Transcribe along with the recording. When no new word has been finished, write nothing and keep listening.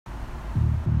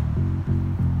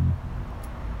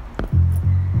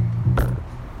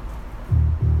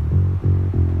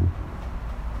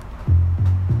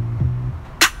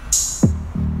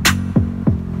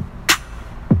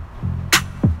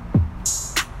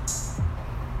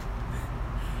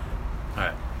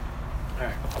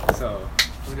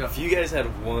go. If you guys had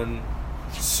one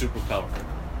superpower,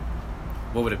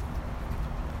 what would it be?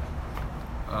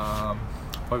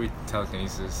 Probably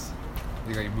telekinesis.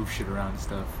 You like move shit around and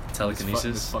stuff. Telekinesis?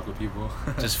 Just fuck with people.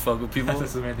 Just fuck with people?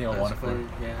 That's the main thing I want for.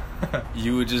 Yeah.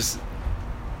 You would just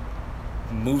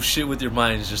move shit with your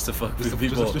minds just to fuck with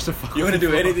people. Just to fuck You with wouldn't do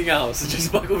people. anything else.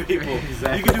 Just fuck with people.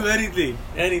 Exactly. You could do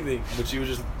anything. But you would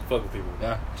just fuck with people.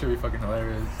 Yeah, should be fucking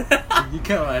hilarious. You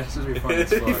can't lie, it should be fun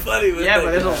as It'd be fuck. funny, but Yeah, like,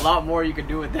 but there's a lot more you could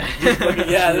do with that.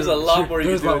 yeah, there's a lot more you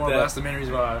There's can a do lot with more, that. but that's the main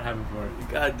reason why I have it for it.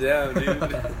 God damn, dude.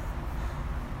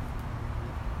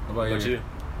 What about you?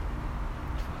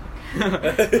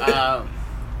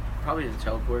 Probably just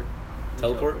teleport.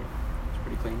 Teleport? It's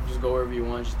pretty clean. Just go wherever you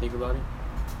want. Just think about it.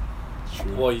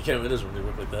 True. Well, you can't. It doesn't really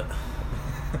work like that.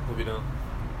 Hope you know.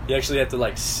 You actually have to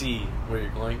like see where you're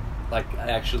going. Like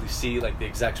actually see like the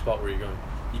exact spot where you're going.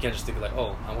 You can't just think like,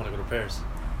 oh, I want to go to Paris.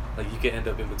 Like you can end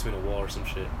up in between a wall or some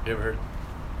shit. You ever heard?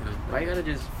 Why you gotta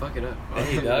just fuck it up?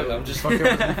 Hey, dog, I'm just Fuck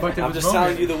up- fuck up I'm this just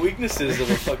telling moment. you the weaknesses of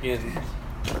a fucking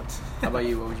How about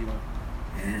you? What would you want?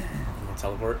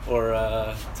 teleport or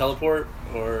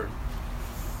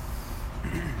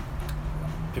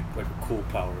pick like a cool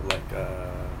power like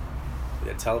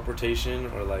teleportation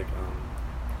or like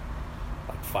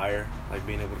fire, like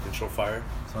being able to control fire.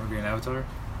 So want to be an avatar?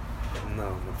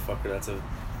 No, motherfucker, that's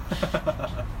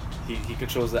a he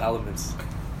controls the elements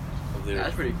of the That's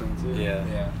earth. pretty clean too. Yeah.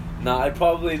 Yeah. Nah, I'd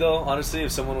probably though, honestly,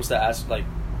 if someone was to ask like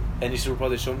any superpower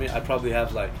they showed me, I'd probably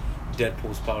have like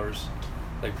Deadpool's powers,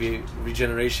 like be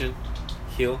regeneration,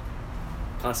 heal,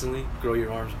 constantly grow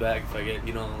your arms back. If I get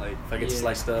if I get Yeah.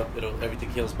 sliced up,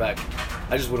 everything heals back.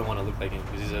 I just wouldn't want to look like him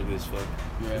because he's ugly as fuck.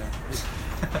 Yeah.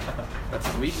 That's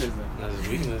his weakness though. That's his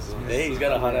weakness. Hey, he's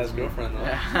got a hot ass girlfriend though.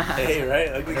 Yeah. Hey, right?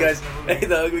 Ugly guys. Hey,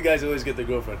 the ugly guys always get their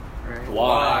girlfriend. Right.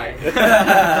 Why?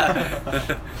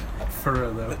 For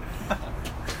real though.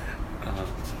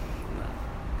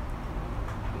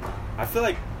 I feel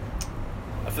like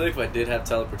if I did have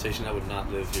teleportation, I would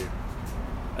not live here.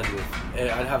 I'd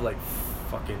have like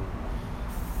fucking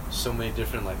so many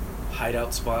different like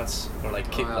hideout spots or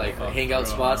like hangout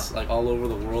spots like all over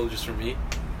the world just for me.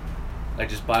 Like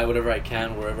just buy whatever I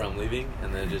can wherever I'm leaving,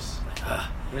 and then just You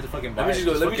have to fucking buy let me it.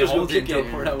 just go hold kick and it.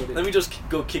 teleport out with it. Let me just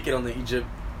go kick it on the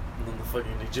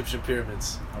fucking Egyptian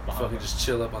pyramids. Bahamas. Fucking just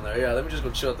chill up on there. Yeah, let me just go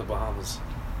chill at the Bahamas.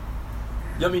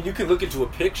 Yeah, I mean, you can look into a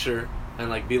picture and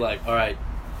like be like, all right,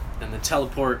 and then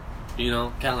teleport. Kind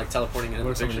of like teleporting in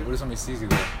the picture. What if somebody sees you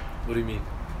though? What do you mean?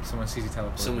 Someone sees you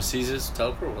teleport. Someone sees us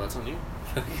teleport? Well, that's on you.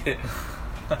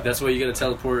 That's why you gotta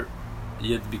teleport.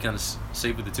 You have to be kind of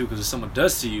safe with it too, because if someone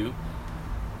does see you,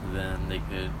 then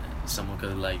someone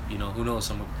could who knows,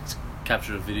 someone could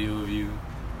capture a video of you,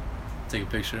 take a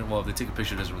picture. Well, if they take a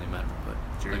picture, it doesn't really matter, but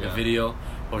Sure, like yeah. a video,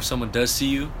 or someone does see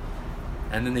you,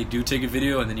 and then they do take a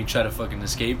video, and then you try to fucking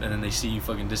escape, and then they see you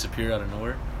fucking disappear out of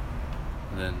nowhere,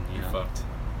 and then You're fucked.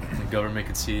 the government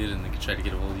could see it, and they could try to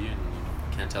get a hold of you, and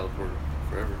you can't teleport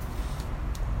forever.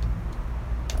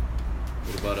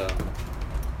 What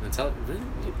about really?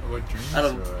 What dreams? I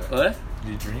don't. Or what? What?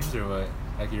 Your dreams or what?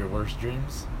 Like your worst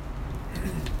dreams?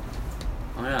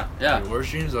 Oh yeah. Your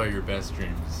worst dreams or your best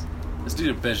dreams? Let's do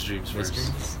your best dreams Best first.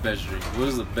 dreams? Best dream. What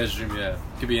is the best dream you have?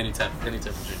 Could be any type of dream.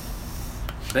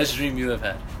 Best dream you have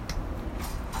had.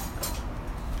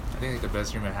 I think like the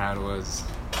best dream I had was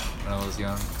when I was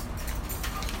young.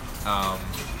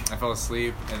 I fell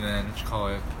asleep and then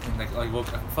and I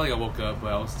felt like I woke up,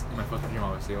 but I was in my fucking dream.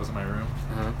 Obviously, I was in my room,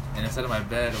 and inside of my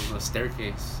bed was a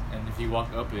staircase, and if you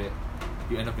walk up it,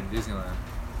 you end up in Disneyland.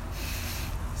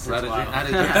 So I had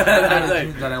a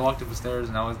dream that I walked up the stairs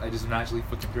and I just naturally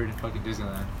fucking appeared in fucking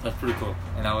Disneyland, That's pretty cool.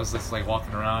 and I was just like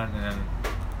walking around, and then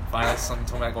finally something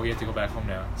told me like, oh, you have to go back home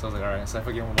now. So I was like, alright. So I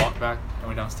fucking walked back and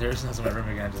went downstairs, and I was in my room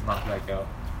again and just knocked back out.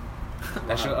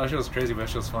 That shit was crazy, but that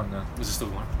shit was fun though. Was it still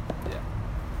warm? Yeah.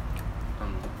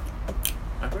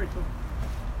 That's very cool.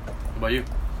 What about you?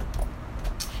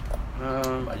 What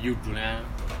about you, Julian?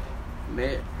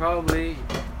 Probably.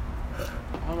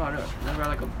 I don't know. I never had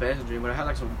like a best dream, but I had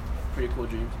like some pretty cool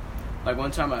dreams. Like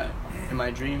one time, in my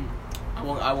dream,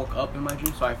 I woke up in my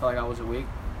dream, so I felt like I was awake.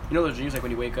 You know those dreams like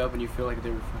when you wake up and you feel like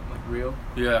they're like real.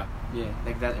 Yeah. Yeah,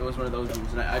 like that. It was one of those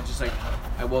dreams, and I just like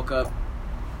I woke up,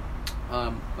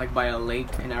 like by a lake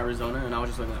in Arizona, and I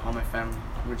was just like all my family.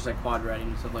 We were just like quad riding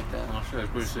and stuff like that. Oh shit, that's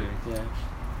pretty sick. Yeah.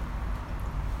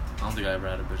 I don't think I ever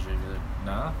had a best dream either.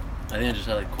 Nah. I think I just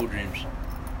had like cool dreams.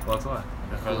 Well, that's what.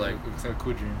 I felt like it's like a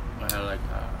cool dream. I had like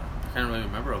I can't really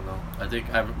remember them though. I think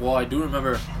I do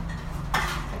remember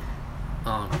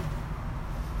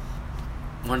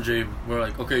one dream where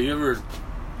like in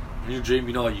your dream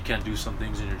you know like, you can't do some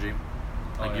things in your dream,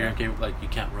 like Oh, you're yeah. incapable, like you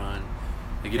can't run,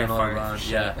 Like you don't know how to run.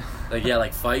 Shit. Yeah.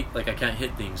 Like fight. Like I can't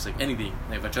hit things. Like anything.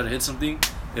 Like if I try to hit something,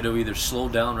 it'll either slow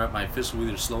down. Right, my fist will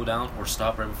either slow down or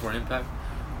stop right before impact,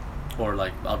 or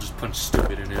like I'll just punch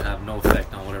stupid and it'll have no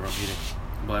effect on whatever I'm hitting.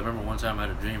 But I remember one time I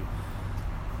had a dream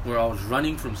where I was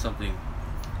running from something.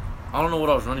 I don't know what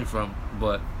I was running from,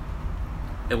 but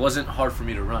it wasn't hard for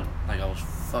me to run. Like I was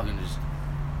fucking just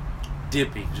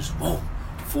dipping, just whoa,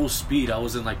 full speed. I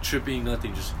wasn't like tripping,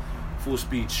 nothing, just full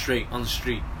speed straight on the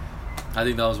street. I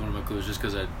think that was one of my clues, just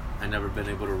because I never been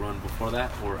able to run before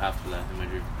that or after that in my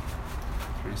dream.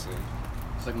 Pretty sick.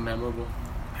 It's like memorable.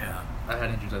 Yeah. I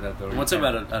had dreams like that though. One time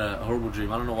I had a horrible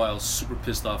dream. I don't know why I was super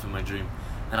pissed off in my dream,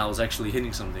 and I was actually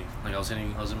hitting something. Like I was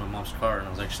in my mom's car, and I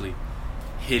was actually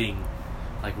hitting,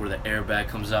 like where the airbag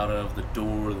comes out of, the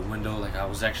door, the window. Like I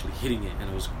was actually hitting it, and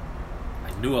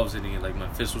I knew I was hitting it. Like my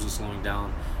fist wasn't slowing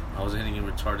down. I was hitting it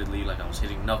retardedly. Like I was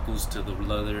hitting knuckles to the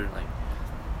leather. Like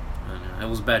I don't know. It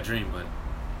was a bad dream, but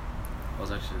I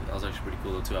was actually pretty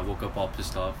cool though too. I woke up all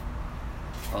pissed off.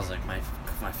 I was like, my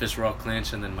fists were all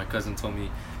clenched, and then my cousin told me,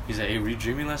 he's like, hey, were you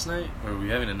dreaming last night? Or were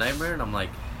you having a nightmare? And I'm like,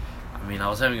 I mean, I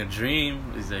was having a dream.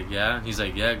 He's like, yeah. He's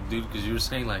like, yeah, dude, because you were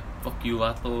saying, like, fuck you,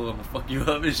 Vato, I'm gonna fuck you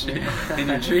up and shit in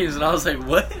your dreams. And I was like,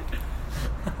 what?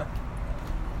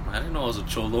 I didn't know I was a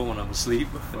cholo when I'm asleep.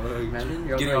 Imagine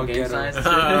you're Getting all all gang ghetto. signs.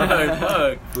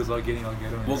 Fuck. It was all getting all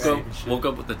ghetto. and Woke safe up, and shit. woke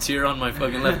up with a tear on my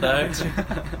fucking left eye.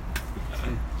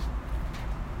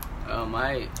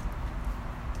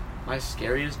 My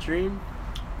scariest dream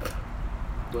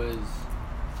was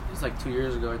like 2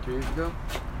 years ago or 3 years ago.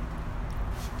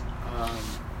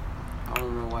 I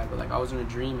don't know why, but like I was in a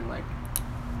dream and like,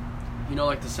 you know,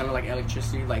 like the sound of like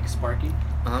electricity like sparking.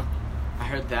 Uh-huh. I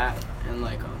heard that and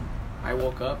like I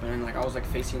woke up and like I was like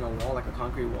facing a wall, like a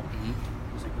concrete wall. Mm-hmm.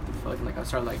 I was like, what the fuck? And like I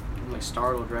started like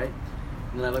startled, right?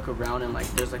 And then I look around and like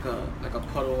there's like a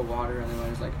puddle of water and then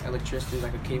there's like electricity,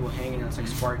 like a cable hanging and it's like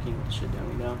sparking with shit down,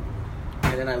 you know.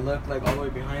 And then I looked like all the way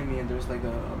behind me and there's like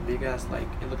a big ass, like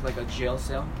it looked like a jail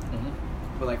cell,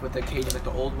 but like with the cages, like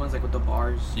the old ones, like with the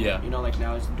bars. Yeah. You know, like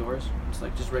now it's the doors. It's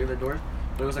like just regular doors,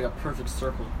 but it was like a perfect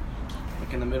circle,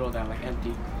 like in the middle of that, like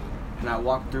empty. And I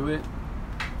walked through it.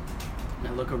 And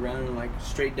I look around and like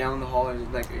straight down the hall,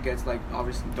 and like it gets like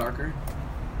obviously darker.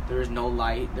 There was no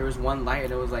light. There was one light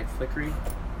and it was like flickering,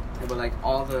 but like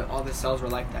all the cells were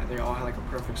like that. They all had like a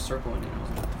perfect circle in it. I was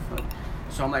like, what the fuck?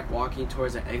 So I'm like walking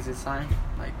towards the exit sign,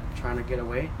 like trying to get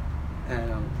away,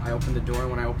 and I opened the door.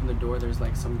 And when I opened the door, there's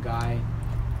like some guy,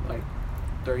 like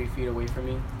 30 feet away from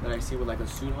me that I see with like a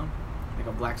suit on, like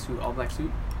a black suit, all black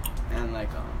suit, and like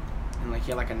he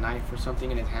had like a knife or something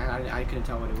in his hand. I couldn't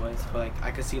tell what it was, but like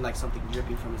I could see like something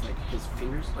dripping from his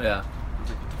fingers. Yeah. I was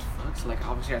like, what the fuck? So like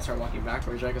obviously I started walking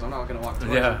backwards, right? Because I'm not gonna walk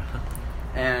towards Yeah. him.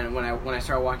 And when I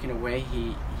started walking away,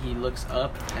 he looks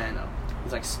up and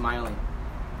he's like smiling.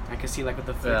 I could see like with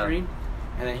the flickering,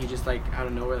 and then he just like out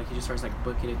of nowhere, like he just starts like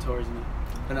booking it towards me,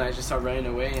 and then I just start running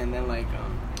away, and then like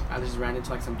I just ran into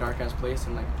like some dark ass place,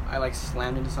 and like I like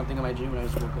slammed into something in my dream, and I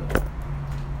just woke up,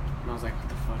 and I was like, what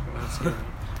the fuck? That was scary.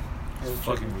 It was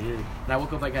Fucking trippy. weird. And I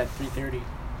woke up like at 3:30.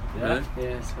 Yeah?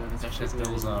 Yeah, so that's That shit's fucking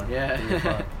doubles on.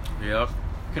 Yeah. Yep.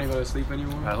 Couldn't go to sleep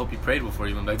anymore. I hope you prayed before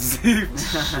you went back to sleep.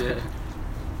 Shit.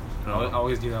 I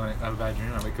always do that when I have a bad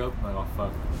dream. I wake up, I'm like, oh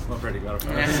fuck, I'm ready to go.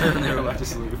 Yeah. Never back to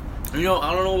sleep. You know,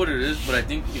 I don't know what it is, but I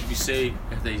think if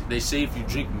they say if you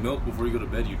drink milk before you go to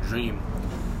bed, you dream,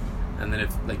 and then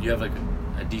if like you have like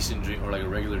a decent dream or like a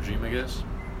regular dream, I guess,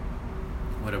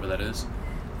 whatever that is,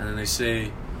 and then they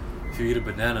say if you eat a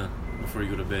banana before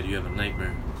you go to bed, you have a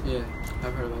nightmare. Yeah,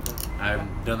 I've heard about that.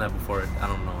 I've done that before. I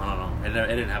don't know. It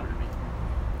didn't happen to me.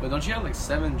 But don't you have like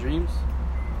 7 dreams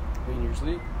when you're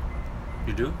asleep?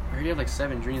 You do? I heard you have like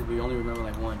 7 dreams, but you only remember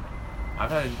like 1.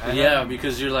 Yeah,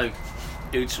 because you're like,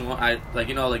 each one, like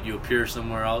you know, like you appear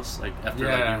somewhere else, like after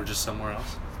like you were just somewhere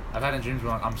else. I've had dreams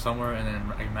where I'm somewhere and then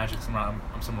like magic somewhere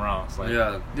I'm somewhere else. Like,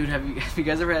 Yeah, Dude, have you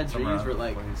guys ever had somewhere dreams where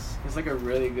like place. it's like a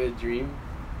really good dream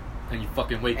and you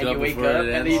fucking wake and up you wake before up it and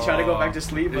ends. then you try to go back to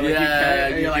sleep, but like you Yeah, can't,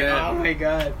 and you you're like, can't. oh my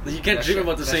god. You can't That dream shit-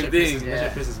 about the that same shit thing. pisses-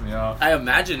 That shit pisses me off. I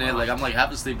imagine it, like I'm like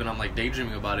half asleep and I'm like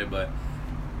daydreaming about it, but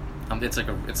it's like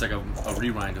a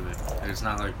rewind of it, and it's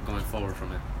not like going forward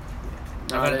from it.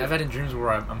 I've had dreams where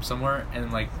I'm somewhere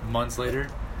and like months later,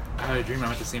 I had a dream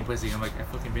I'm at the same place again. I'm like, I've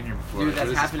fucking been here before. Dude, Like, that's what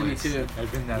is this happened to me place? too.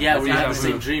 I've been that. Yeah, that's where you have the deja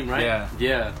same vu. dream, right? Yeah.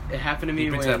 Yeah. It happened to me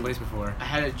You've been when to that place before. I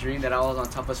had a dream that I was on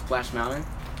top of Splash Mountain.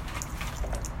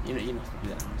 You know.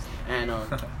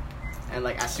 Yeah. And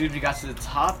like as soon as we got to the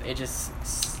top, it just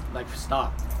like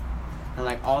stopped. And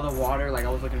like all the water, like I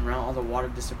was looking around, all the water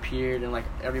disappeared, and like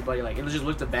everybody, like it just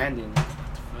looked abandoned. Like,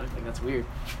 what the fuck? Like that's weird.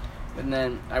 And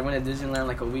then I went to Disneyland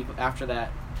like a week after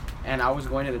that, and I was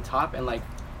going to the top, and like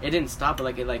it didn't stop,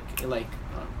 but it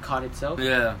caught itself.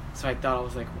 Yeah. So I thought, I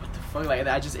was like, what the fuck? Like,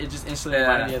 it just instantly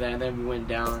reminded me of that, and then we went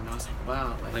down, and I was like,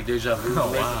 wow. Like deja vu.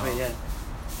 Oh, wow. Yeah.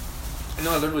 You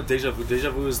know, I learned with deja vu. Deja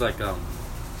vu is like,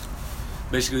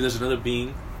 basically there's another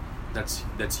being that's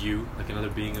you, like another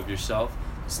being of yourself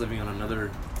that's living on another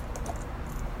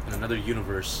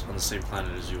universe on the same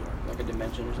planet as you are. Like a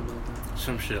dimension or something like that.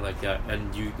 Some shit like that.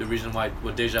 And the reason why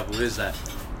what deja vu is that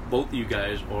both of you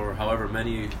guys, or however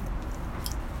many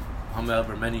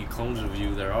clones of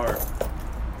you there are,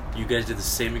 you guys did the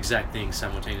same exact thing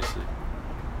simultaneously.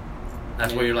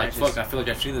 That's why you're like, fuck, I feel like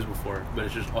I've seen this before, but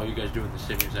it's just all you guys doing the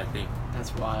same exact thing.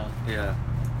 That's wild. Yeah.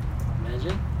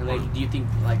 Imagine. And do you think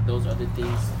like those other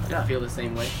things feel the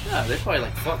same way? Yeah, they're probably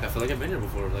like, fuck, I feel like I've been here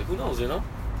before. Like, who knows, you know?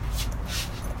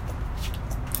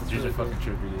 Dreams are fucking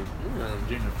trippy, dude. Yeah.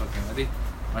 Dreams are fucking. I think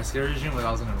my scariest dream was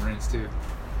I was in a rinse too.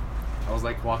 I was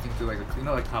like walking through like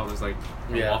like how there's like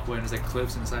a walkway and there's like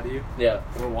cliffs inside of you. Yeah.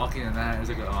 We're walking in that. There's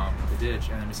like a ditch,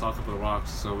 and then we saw a couple of rocks.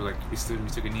 So we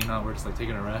took a knee out. We're just like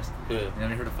taking a rest. Yeah. And then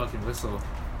we heard a fucking whistle,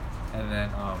 and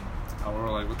then we were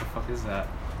like, what the fuck is that?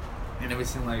 And then we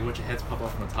seen like a bunch of heads pop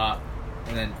up from the top,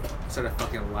 and then it started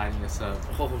fucking lighting us up.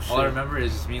 Oh shit. All I remember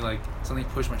is just me like something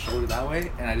pushed my shoulder that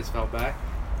way, and I just fell back,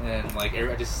 and then like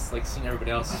I just like seen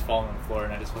everybody else just falling on the floor,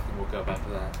 and I just fucking woke up after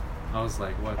that. I was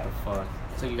like, what the fuck?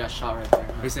 So you got shot right there.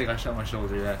 Huh? Basically, I got shot in my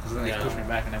shoulder, yeah, because then they pushed me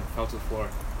back and I fell to the floor,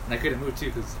 and I couldn't move too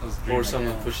because I was dreaming. Or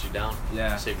someone pushed you down.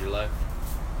 Yeah. Saved your life.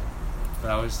 But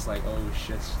I was just like, oh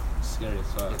shit, scary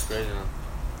as fuck. That's crazy, man.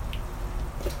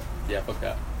 Yeah, fuck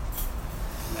that.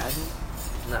 Imagine.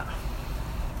 Nah.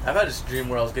 I've had this dream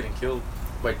where I was getting killed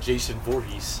by Jason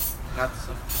Voorhees. That's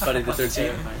so Friday the 13th.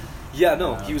 terrifying. Yeah,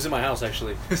 no, he was in my house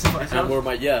actually. And where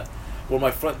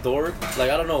my front door, like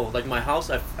I don't know, like my house,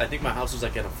 I think my house was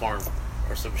like in a farm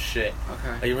or some shit.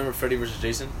 Okay. Like you remember Freddy vs.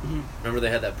 Jason? Mm-hmm. Remember they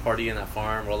had that party in that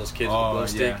farm where all those kids with glow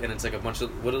stick, and it's like a bunch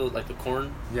of what are those, like the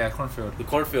corn? Yeah, cornfield. The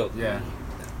cornfield. Yeah.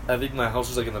 I think my house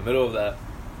was like in the middle of that,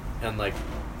 and like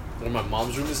where my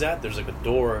mom's room is at, there's like a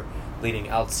door leading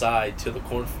outside to the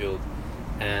cornfield,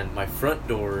 and my front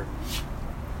door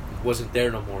wasn't there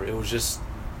no more. It was just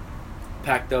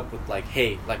packed up with like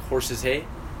hay, like horses' hay,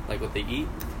 like what they eat.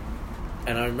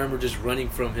 And I remember just running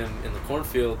from him in the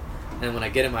cornfield, and when I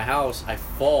get in my house, I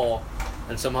fall,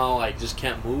 and somehow I just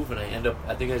can't move, and I end up,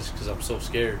 I think it's because I'm so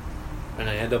scared, and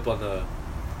I end up on the,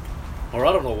 or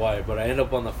I don't know why, but I end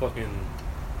up on the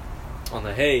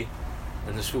hay,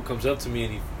 and this fool comes up to me,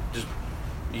 and he just,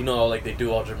 you know, like they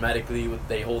do all dramatically,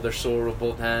 they hold their sword with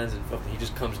both hands, and fucking he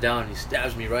just comes down, and he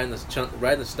stabs me right in the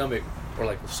stomach, or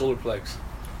like the solar plex,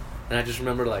 and I just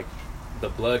remember like the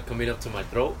blood coming up to my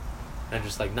throat, and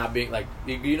just like not being like,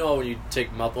 you know when you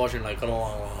take mouthwash and like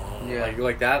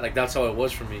like that, like that's how it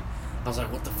was for me. I was like,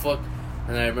 what the fuck?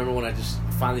 And I remember when I just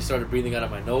finally started breathing out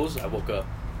of my nose, I woke up.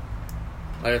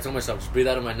 Like I told myself, just breathe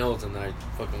out of my nose, and then I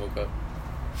fucking woke up.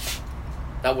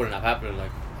 That wouldn't have happened.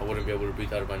 Like I wouldn't be able to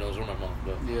breathe out of my nose or my mouth.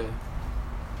 But yeah.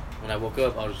 When I woke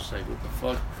up, I was just like, what the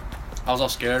fuck? I was all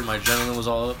scared. My adrenaline was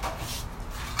all up.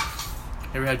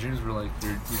 Ever had dreams where like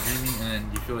you're dreaming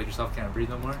and you feel like yourself can't breathe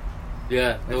no more?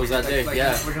 Yeah, it was that day.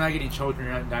 Yeah. You're not getting choked when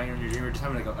you're not dying in your dream. You're just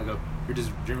having you're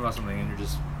just dreaming about something and you're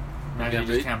just you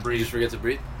just can't breathe. You just forget to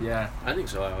breathe? Yeah. I think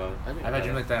so. I've had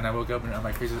dreams like that, and I woke up and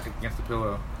my face was against the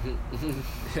pillow.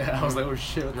 Yeah, I was like, oh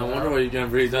shit. No wonder why you can't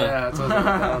breathe, huh? Yeah, that's what I was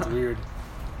like, that was weird.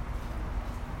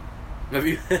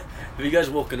 Have you guys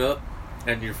woken up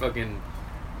and your fucking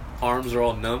arms are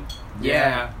all numb?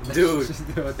 Yeah. Dude,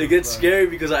 it gets scary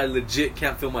because I legit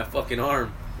can't feel my fucking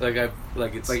arm.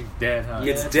 It's like dead, huh?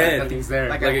 It's yeah, dead. Like nothing's there.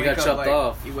 Like it got chopped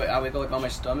off. I wake up like on my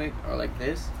stomach or like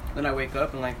this. Then I wake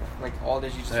up and like all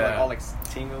this, you just feel like all like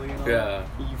tingle, you know? Yeah.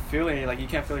 You feel it, like you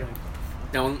can't feel it.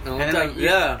 Like,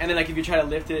 and then like if you try to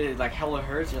lift it, like hella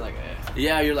hurts. You're like,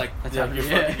 yeah, you're like,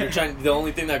 you're trying. The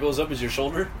only thing that goes up is your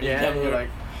shoulder. Yeah, you're like,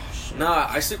 shit. Nah,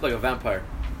 I sleep like a vampire.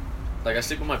 Like I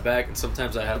sleep on my back, and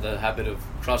sometimes I have the habit of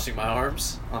crossing my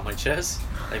arms on my chest,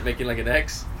 like making like an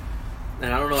X.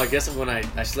 And I don't know, I guess when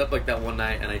I slept like that one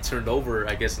night, and I turned over,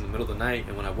 I guess in the middle of the night,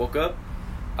 and when I woke up,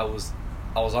 I was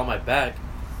on my back,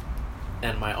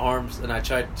 and my arms, and I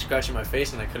tried scratching my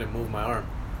face, and I couldn't move my arm.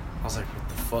 I was like, what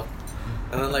the fuck?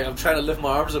 And then like I'm trying to lift my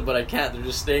arms up, but I can't. They're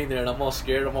just staying there, and I'm all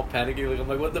scared. I'm all panicking. Like I'm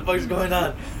like, what the fuck's going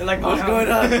on? They're like, what's going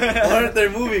on? Why aren't they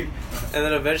moving? And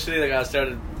then eventually, like I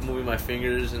started moving my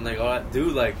fingers, and like, oh,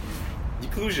 dude, like you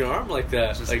can lose your arm like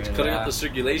that, just like cutting up the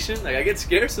circulation. Like I get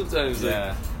scared sometimes.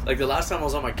 Like the last time I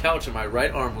was on my couch, and my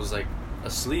right arm was like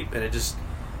asleep, and it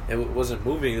wasn't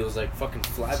moving. It was like fucking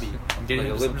flabby. I'm getting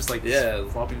like a limp, just like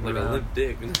flopping like around. a limp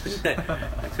dick.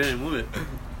 I couldn't move it.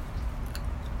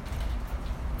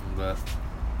 But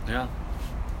yeah,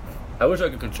 I wish I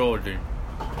could control a dream.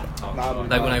 Like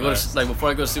when I go to, like before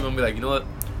I go to sleep, I'm gonna be like, you know what?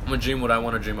 I'm gonna dream what I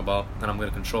want to dream about, and I'm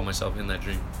gonna control myself in that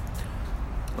dream.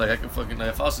 Like I can fucking, like,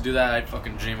 if I was to do that, I'd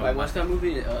fucking dream. Like what's that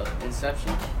movie?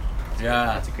 Inception. Yeah.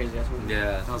 That's a crazy ass movie.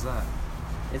 Yeah. How's that?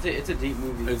 It's a deep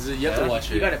movie. You have to watch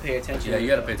it. You gotta pay attention. Yeah, you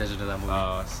gotta pay attention to that movie.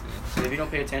 Oh, I see. So if you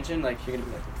don't pay attention, like you're gonna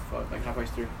be like, what the fuck, like halfway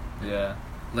through. Yeah.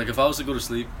 Like if I was to go to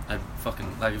sleep, I'd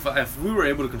fucking, like if we were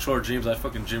able to control our dreams, I'd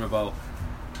fucking dream about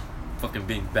fucking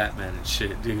being Batman and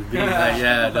shit, dude. Being like,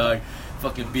 yeah, dog,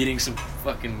 fucking beating some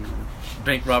fucking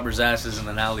bank robbers' asses in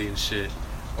an alley and shit.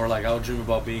 Or like I would dream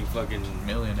about being fucking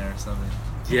Millionaire or something.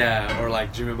 yeah, or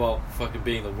like dream about fucking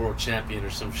being the world champion or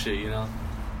some shit, you know?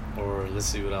 Or let's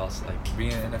see what else, like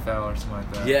Being in NFL or something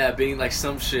like that. yeah, being like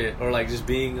some shit, or like just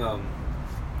being how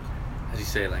do you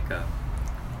say, like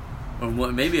or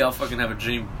what, maybe I'll fucking have a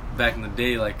dream back in the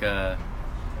day like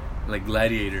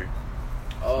Gladiator.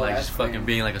 Oh, Like that's just fucking crazy.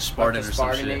 being like a Spartan Like the or some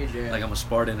Spartan shit. age, yeah. Like I'm a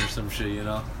Spartan or some shit, you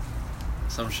know?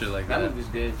 Some shit like That that. movie's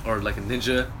good. Or like a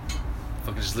ninja.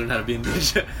 Fucking just learn how to be a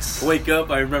ninja. Wake up,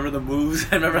 I remember the moves.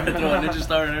 I remember how to throw a ninja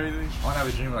star and everything. I want to have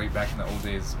a dream like back in the old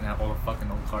days when I had all the fucking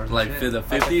old cars. And Like shit. the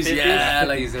 50s? Like the 50s? Yeah, 50s,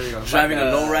 like there you go. driving Like,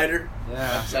 a lowrider.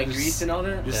 Yeah. Like just- Grease and all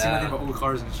that. Just Yeah. seeing nothing but old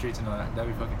cars in the streets and all that.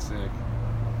 That'd be fucking sick.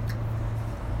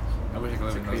 I wish I could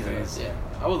live in those days. Yeah,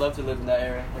 I would love to live in that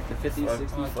era, like the 50s, Fuck,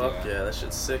 60s. fuck Yeah. yeah, that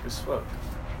shit's sick as fuck.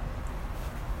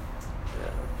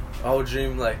 Yeah. I would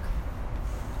dream like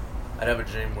I'd have a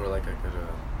dream where like I could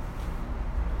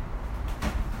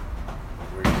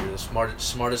where you're the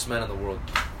smartest man in the world.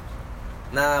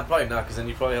 Nah, probably not, because then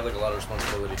you probably have like a lot of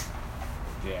responsibility.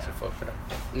 Yeah. So fuck that.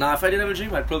 Nah, if I did have a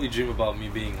dream, I'd probably dream about me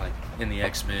being like in the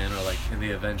X-Men or like in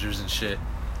the Avengers and shit.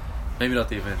 Maybe not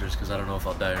the Avengers, because I don't know if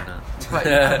I'll die or not.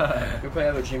 We probably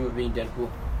have a dream of being Deadpool.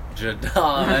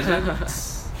 Oh, imagine.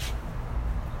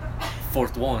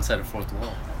 Fourth wall inside a fourth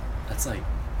wall. That's like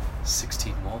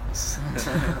 16 walls.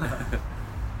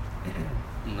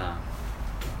 Nah.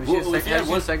 We Well, should if you had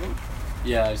one segment.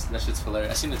 Yeah, that shit's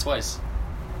hilarious. I seen it twice.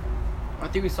 I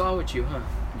think we saw it with you, huh?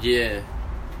 Yeah.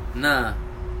 Nah.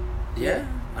 Yeah?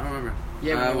 I don't remember.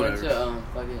 Yeah, we went whatever. to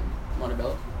fucking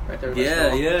Montebello, right there.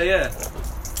 Yeah.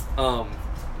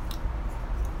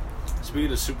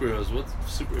 Speaking of superheroes,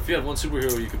 if you had one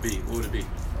superhero you could be, what would it be?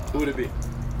 Who would it be?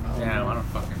 Damn, I don't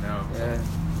fucking know. Yeah.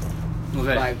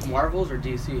 Okay. Like Marvels or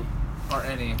DC? Or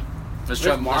any. Let's If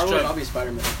try Marvel. let's try- I'll be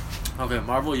Spider-Man. Okay,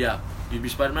 Marvel, yeah. You'd be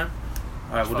Spider-Man?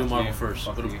 Alright, we'll do Fuck Marvel you. first.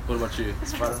 Fuck What you. about you?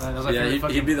 Spider-Man. That was my Yeah,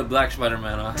 favorite he'd be the black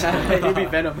Spider-Man, huh? He'd be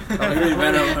Venom. He'd be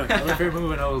Venom. That was my favorite movie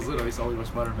when I was little. I used to always watch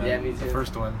Spider-Man. Yeah, me The too.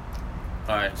 first one.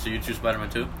 Alright, so you choose Spider-Man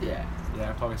too? Yeah.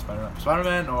 Yeah, probably Spider-Man.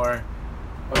 Spider-Man or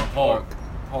Hulk.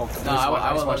 Hulk. No,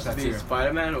 I would watch love to be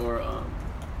Spider-Man or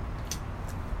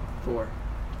Thor.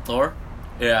 Thor?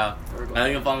 Yeah. Thor I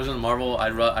think if I was in Marvel,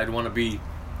 I'd want to be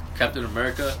Captain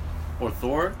America or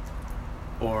Thor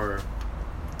or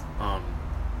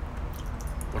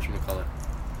whatchamacallit?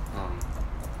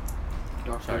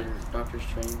 Sorry. Doctor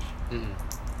Strange. Mm-mm.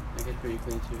 I get pretty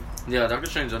clean too. Yeah, Doctor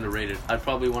Strange is underrated. I'd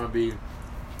probably want to be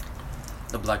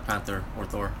the Black Panther or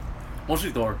Thor.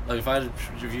 Mostly Thor. Like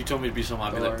if you told me to be someone,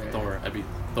 I'd be Thor, like yeah. Thor. I'd be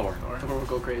Thor. Thor will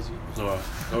go crazy. Thor's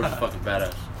fucking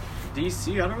badass.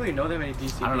 DC, I don't really know that many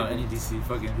DC. I don't know people. any DC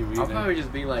fucking people I'll either. probably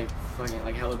just be like fucking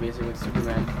like hella basic with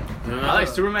Superman. I like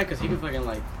Superman because he can fucking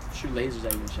like shoot lasers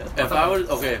at you and shit. If I was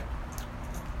okay,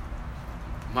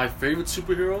 my favorite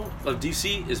superhero of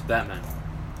DC is Batman.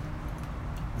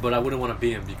 But I wouldn't want to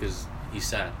be him because he's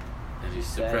sad and he's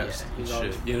Sad, depressed yeah. and He's shit.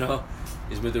 always- You know,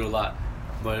 he's been through a lot.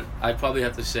 But I'd probably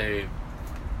have to say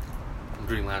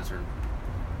Green Lantern.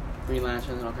 Green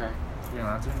Lantern, okay. Green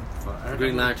Lantern? Fuck, I heard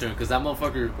Green that- Lantern, because that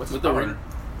motherfucker What's with his the power? ring.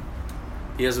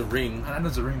 He has a ring. I know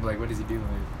it's a ring, but like, what does he do?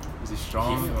 Like, is he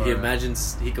strong? He or-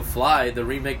 imagines he could fly. The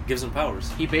ring gives him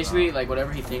powers. He basically like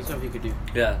whatever he thinks of, he could do.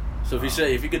 Yeah. So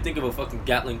if you could think of a fucking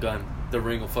Gatling gun, the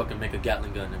ring will fucking make a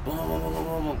Gatling gun. And boom, boom, boom, boom,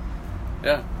 boom, boom.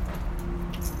 Yeah.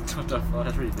 What the fuck?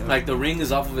 That's pretty dope. Like the ring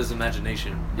is off of his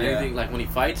imagination. Yeah. Anything like when he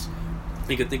fights,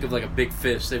 he could think of like a big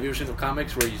fist. Have you ever seen the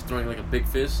comics where he's throwing like a big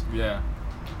fist? yeah.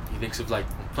 He thinks of like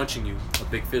punching you, a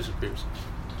big fist appears.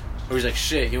 Or he's like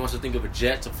shit. He wants to think of a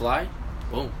jet to fly.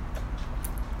 Boom.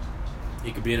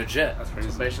 He could be in a jet. That's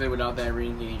crazy. So basically, without that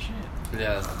ring, he ain't shit.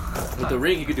 Yeah. With the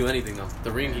ring, he could do anything though.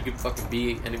 The ring, he could fucking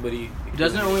be anybody. He could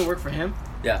Doesn't it do only work for him?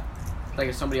 Yeah. Like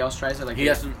if somebody else tries it, like He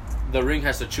has to. The ring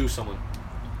has to choose someone.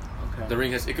 Okay. The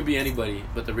ring has. It could be anybody,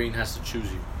 but the ring has to choose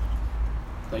you.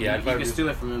 Like Yeah, I'd you probably can do- steal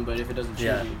it from him, but if it doesn't choose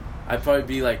Yeah. you, I'd probably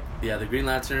be like, the Green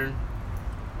Lantern.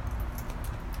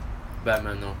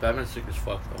 Batman though. Batman's sick as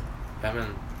fuck though.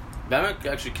 Batman could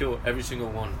actually kill every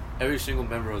single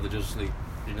member of the Justice League.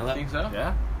 You know I that? think so.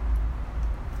 Yeah?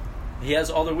 he has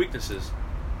all their weaknesses.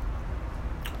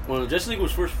 When the Justice League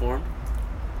was first formed,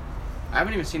 I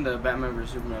haven't even seen the Batman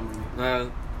vs Superman movie.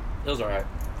 it was alright.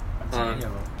 I haven't seen any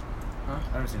of them. Huh?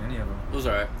 I haven't seen any of them. It was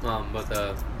alright.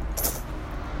 But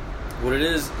what it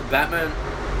is, Batman,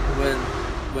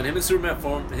 when him and Superman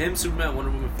formed,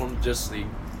 Wonder Woman formed the Justice League.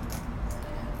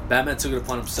 Batman took it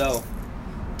upon himself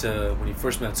to, when he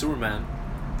first met Superman,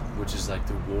 which is like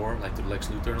through war, like through Lex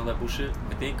Luthor and all that bullshit,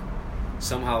 I think.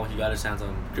 Somehow he got his hands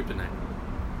on kryptonite.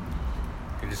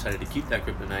 He decided to keep that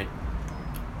kryptonite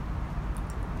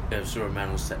if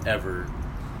Superman was to ever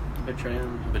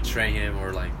betray him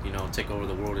or, like, you know, take over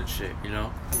the world and shit, you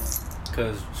know?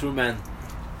 Because Superman,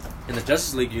 in the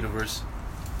Justice League universe,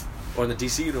 or in the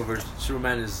DC universe,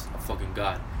 Superman is a fucking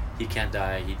god. He can't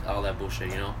die, all that bullshit,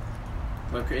 you know?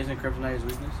 But isn't kryptonite his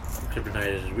weakness? Kryptonite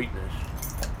is his weakness.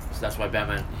 So that's why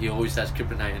Batman, he always has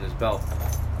kryptonite in his belt.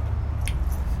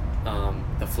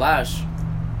 The Flash,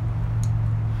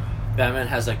 Batman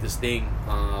has like this thing,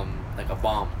 like a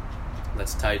bomb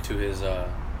that's tied to his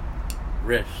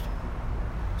wrist.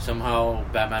 Somehow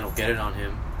Batman will get it on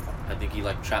him. I think he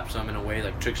like traps him in a way,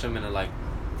 like tricks him into like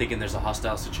thinking there's a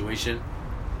hostile situation.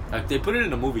 Like they put it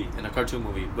in a movie, in a cartoon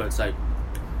movie, but it's like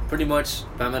pretty much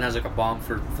Batman has like a bomb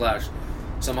for Flash.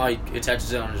 Somehow he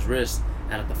attaches it on his wrist,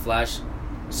 and if the Flash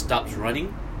stops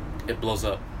running, it blows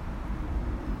up.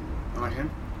 Like him?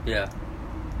 Yeah.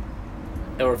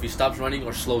 Or if he stops running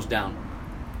or slows down.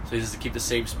 So he has to keep the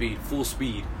same speed, full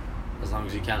speed, as long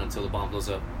as he can until the bomb blows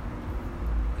up.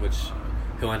 Which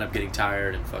he'll end up getting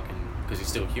tired and fucking, because he's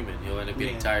still human, he'll end up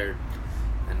getting tired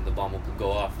and the bomb will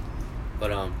go off.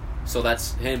 But so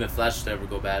that's him if Flash should ever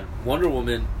go bad. Wonder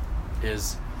Woman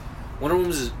is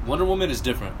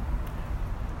different.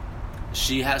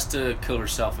 She has to kill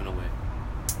herself in a way.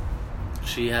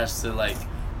 She has to like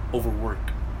overwork.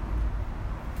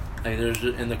 Like there's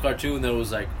in the cartoon there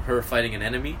was like her fighting an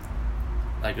enemy.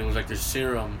 Like it was like this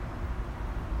serum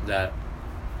that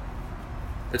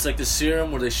it's like the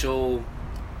serum where they show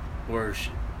where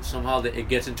somehow it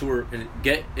gets into her and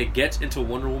it gets into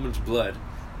Wonder Woman's blood,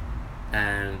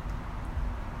 and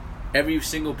every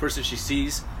single person she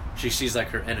sees like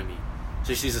her enemy.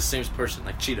 She sees the same person,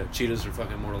 like Cheetah. Cheetah's her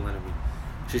fucking mortal enemy.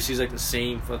 She sees like the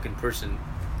same fucking person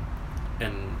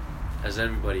and as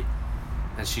everybody.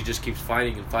 And she just keeps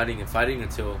fighting and fighting and fighting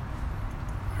until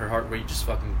her heart rate just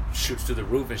fucking shoots through the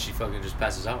roof and she fucking just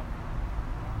passes out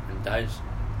and dies.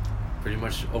 Pretty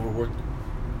much overworked,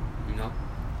 you know?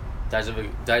 Dies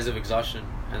of exhaustion.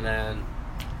 And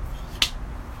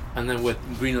then with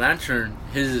Green Lantern,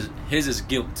 his is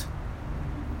guilt.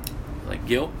 Like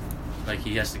guilt, like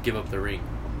he has to give up the ring.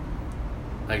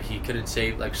 Like he couldn't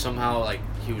save, like somehow, like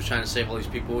he was trying to save all these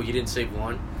people. He didn't save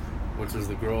one, which was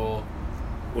the girl,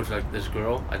 which like this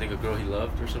girl, I think a girl he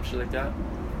loved or some shit like that.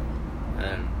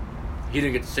 And he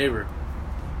didn't get to save her.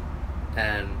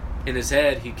 And in his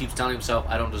head, he keeps telling himself,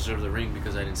 I don't deserve the ring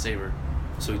because I didn't save her.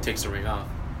 So he takes the ring off.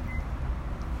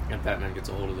 And Batman gets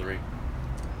a hold of the ring.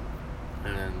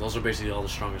 And those are basically all the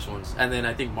strongest ones. And then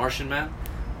I think Martian Man,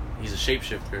 he's a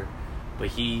shapeshifter, but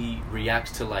he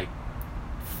reacts to like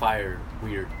fire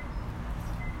weird,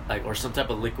 like, or some type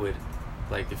of liquid.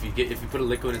 Like if you put a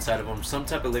liquid inside of him, some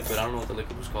type of liquid, I don't know what the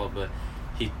liquid was called, but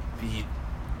he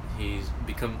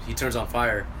turns on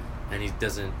fire, and he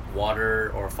doesn't,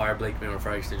 water or fire blanket or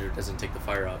fire extinguisher doesn't take the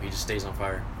fire out. He just stays on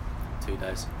fire until he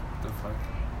dies. The fuck?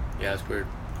 Yeah, it's weird.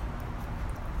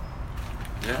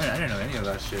 Yeah, I didn't know any of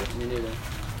that shit. Me neither.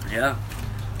 Yeah,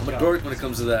 I'm a dork when it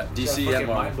comes to that. DC and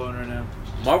Marvel. Mind blown right now.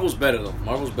 Marvel's better though.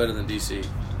 Marvel's better than DC.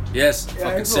 Yes, Yeah, fucking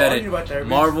people said argue it. about that,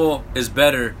 Marvel is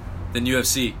better than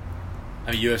UFC.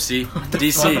 I mean UFC,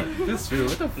 DC. That's true.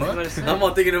 What the fuck? I'm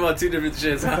all thinking about two different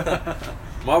shits.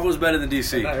 Marvel's better than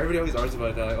DC. Like, everybody always argues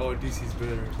about that. Like, oh, DC's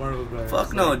better. Marvel's better. Fuck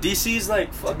It's no, like, DC's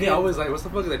like fucking. I always like, what's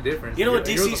the fuck is the difference? You know what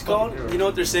Heroes DC's are called? fucking heroes. You know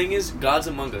what they're saying is Gods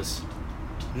Among Us.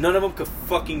 None of them could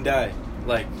fucking die.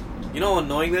 Like, you know how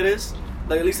annoying that is?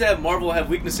 Like, at least they have Marvel have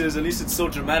weaknesses. At least it's so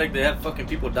dramatic. They have fucking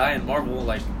people die in Marvel.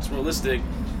 Like, it's realistic.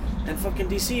 And fucking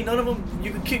DC, none of them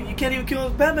you can't even kill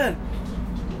Batman.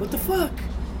 What the fuck?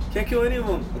 Can't kill any of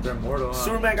them. But they're mortal. Huh?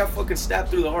 Superman got fucking stabbed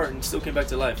through the heart and still came back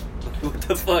to life. What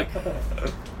the fuck?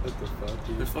 What the fuck,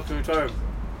 dude? It's fucking retarded.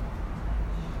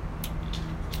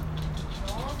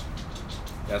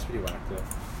 That's pretty whack, though.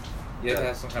 You have to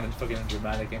have some kind of fucking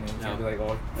dramatic ending. You can't be like,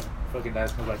 oh, fucking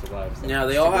guys come back to life. It's like, Yeah,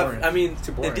 they it's all too have. boring. I mean, It's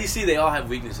too in boring. DC they all have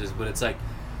weaknesses, but it's like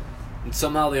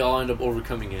somehow they all end up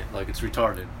overcoming it. Like it's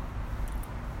retarded.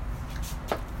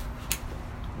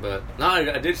 But no,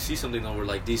 I did see something though where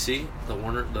like DC, not the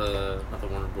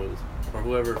Warner Bros. Or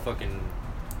whoever fucking,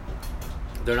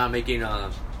 they're not making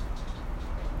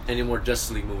any more Justice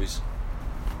League movies.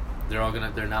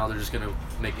 They're just gonna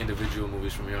make individual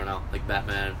movies from here on out, like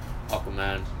Batman,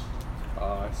 Aquaman.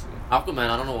 Oh, I see. Aquaman,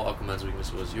 I don't know what Aquaman's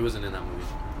weakness was. He wasn't in that movie.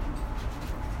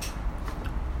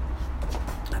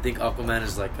 I think Aquaman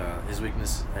is like his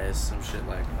weakness is some shit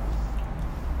like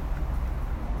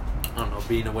I don't know,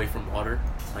 being away from water,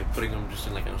 like putting him just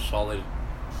in like a solid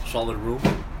room.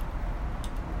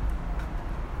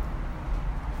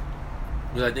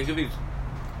 Because I think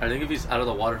if he's out of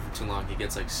the water for too long, he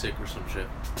gets like sick or some shit.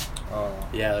 Oh.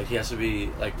 Yeah, like he has to be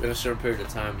like in a certain period of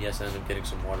time, he has to end up getting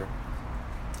some water,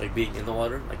 like being in the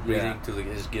water, like breathing to like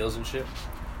his gills and shit.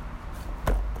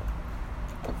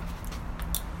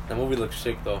 That movie looks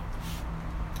sick though.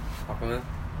 Aquaman.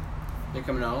 They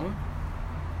coming out with?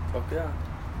 Fuck yeah.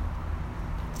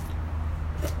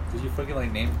 Did you fucking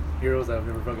like name heroes that I've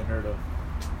never fucking heard of?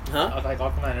 Huh? Like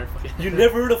Aquaman or fucking. You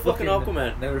never heard of fucking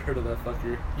Aquaman? Never heard of that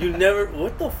fucker. You never.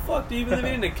 What the fuck? Do you even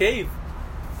live in a cave?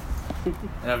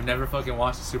 And I've never fucking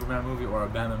watched a Superman movie or a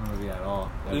Batman movie at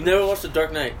all. You never watched The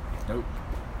Dark Knight? Nope.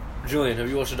 Julian, have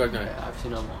you watched The Dark Knight? Yeah, I've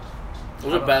seen them all.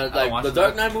 Those are bad. Like the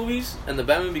Dark Knight movies and the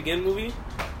Batman Begin movie.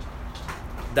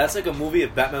 That's like a movie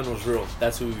if Batman was real.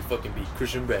 That's who we fucking be.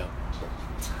 Christian Bale.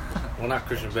 Well, not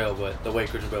Christian Bale, but the way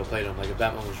Christian Bale played him. Like if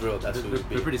Batman was real, that's who we'd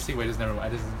be. They're pretty sick, but I don't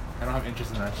have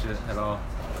interest in that shit at all.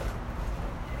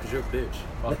 Cause you're a bitch.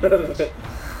 Fuck you.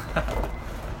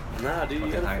 Nah, dude,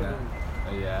 you gotta Kinda.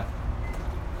 Yeah.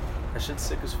 That shit's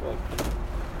sick as fuck.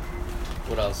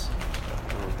 What else?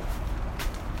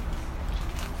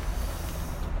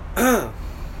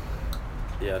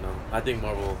 Yeah, no. I think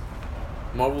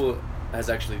Marvel has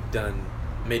actually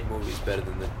made movies better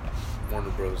than the Warner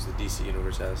Bros. The DC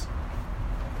universe has.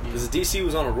 Because the DC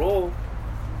was on a roll.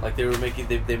 Like they were making,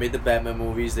 they made the Batman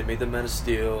movies, they made the Man of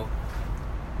Steel,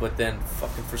 but then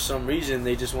fucking for some reason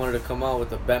they just wanted to come out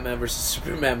with a Batman versus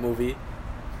Superman movie.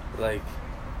 Like,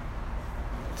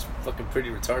 it's fucking pretty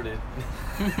retarded.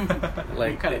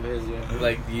 Like, it kind of is, yeah.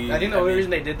 Like I think the only reason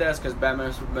they did that is because Batman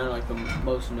and Superman are like the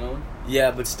most known.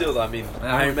 Yeah, but still, I mean,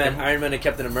 Iron Man and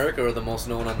Captain America are the most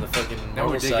known on the fucking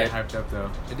Marvel side. It did get hyped up though.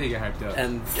 It did get hyped up.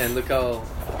 And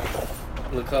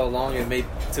look how long it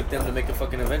took them to make the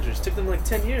fucking Avengers. It took them like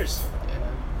 10 years.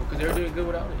 Yeah, because they were doing good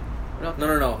without it.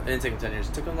 No. It didn't take them 10 years.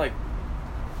 It took them like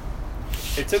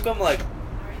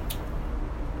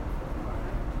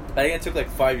I think it took like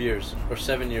 5 years or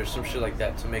 7 years, some shit like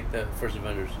that, to make the first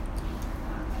Avengers.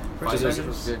 First Avengers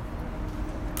was good.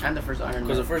 And the first Iron Man.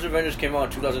 Because the first Avengers came out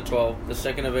in 2012, the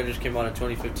second Avengers came out in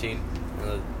 2015, and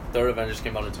the third Avengers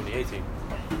came out in 2018.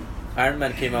 Iron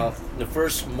Man came out, the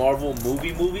first Marvel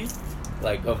movie,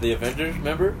 like of the Avengers,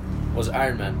 remember, was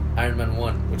Iron Man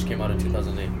 1, which came out in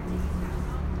 2008.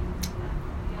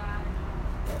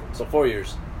 So 4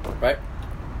 years, right?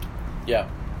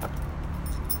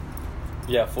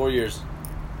 Yeah, 4 years.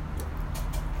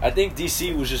 I think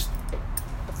DC was just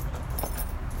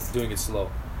doing it slow.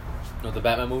 You know, the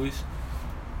Batman movies?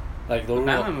 Like, the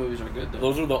Batman movies are good, though.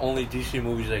 Those were the only DC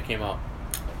movies that came out.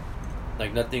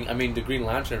 Like, nothing... I mean, the Green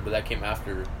Lantern, but that came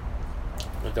after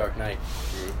The Dark Knight.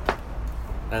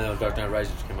 And then The Dark Knight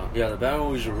Rises came out. Yeah, the Batman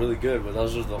movies were really good, but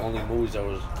those were the only movies that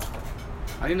was...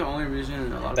 I think the only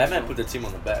reason a lot of Batman put the team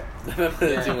on the back. I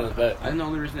think the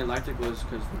only reason they liked it was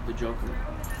because the Joker.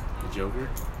 The Joker?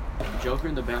 The Joker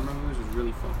in the Batman movies was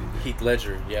really fucking good. Heath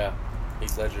Ledger, yeah.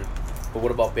 Heath Ledger. But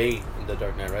what about Bane in The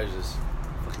Dark Knight Rises?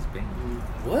 What is Bane?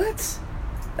 What?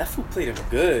 That fool played him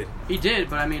good. He did,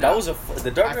 but I mean... That was The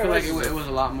Dark Knight I feel like Rises it was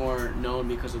a lot more known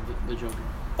because of the Joker.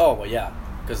 Oh, well, yeah.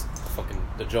 Because fucking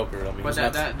the Joker, I mean... But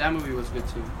that movie was good,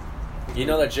 too. You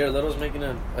know that Jared Leto's making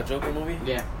a Joker movie?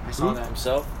 Yeah, I saw that.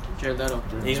 Himself? Jared Leto.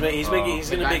 He's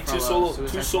gonna make two solo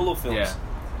films. Yeah.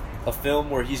 A film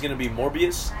where he's gonna be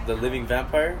Morbius, the living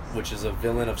vampire, which is a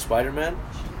villain of Spider-Man,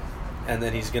 and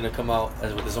then he's gonna come out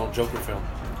with his own Joker film.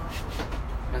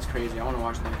 That's crazy. I want to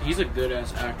watch that. He's a good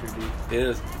ass actor, dude. It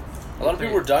is. A lot of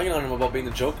people were dogging on him about being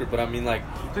the Joker, but I mean, like,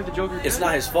 he played the Joker. It's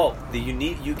not his fault.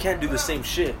 You can't do the same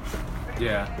shit.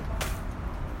 Yeah.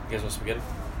 You guys want spaghetti?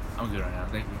 I'm good right now.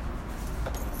 Thank you.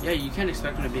 Yeah, you can't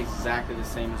expect him to be exactly the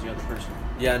same as the other person.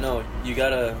 Yeah, no, you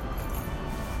gotta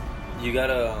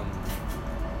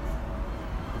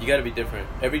be different.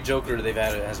 Every Joker they've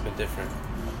had has been different.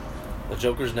 The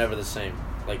Joker's never the same.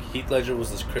 Like Heath Ledger was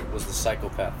the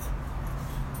psychopath,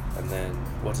 and then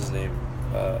what's his name?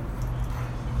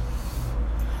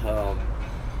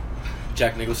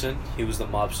 Jack Nicholson. He was the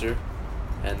mobster,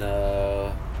 and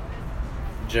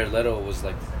Jared Leto was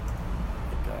like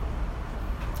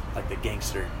the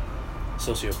gangster,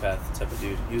 sociopath type of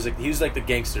dude. He was like the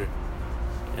gangster,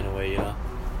 in a way, you know.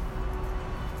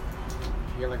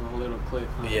 He had like a whole little clique.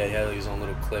 Huh? Yeah, he had like his own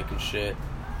little clique and shit.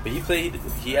 But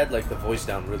he had like the voice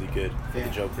down really good for the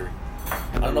Joker.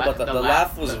 I don't know about that. The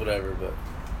laugh was whatever, but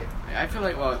I feel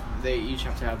like they each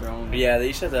have to have their own. Yeah, they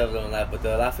each have to have their own laugh, but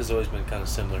the laugh has always been kind of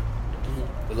similar.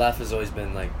 Mm-hmm. The laugh has always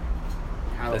been like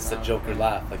that's the Joker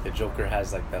laugh. Like the Joker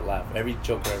has like that laugh. Every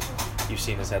Joker you've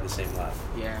seen has had the same laugh.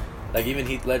 Yeah. Like even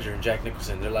Heath Ledger and Jack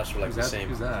Nicholson, their laughs were like the same.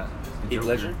 Who's that? Heath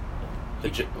Ledger.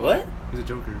 What? He's a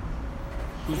Joker.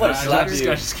 I'm about to slap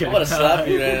you. I'm about to slap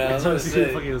you right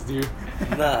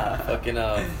now. Nah, fucking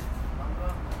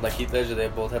like Heath Ledger, they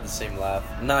both had the same laugh.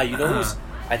 Nah, you know who's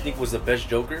I think was the best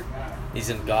Joker? He's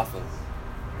in Gotham.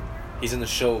 He's in the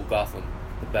show Gotham,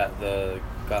 the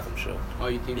Gotham show. Oh,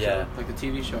 you think so? Like the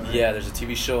TV show? Right? Yeah, there's a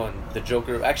TV show and the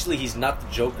Joker. Actually, he's not the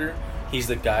Joker. He's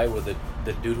the guy where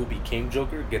the dude who became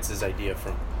Joker gets his idea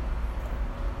from.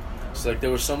 So like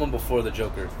there was someone before the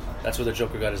Joker. That's where the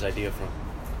Joker got his idea from.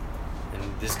 And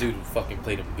this dude fucking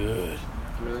played him good.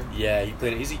 Really? Yeah, he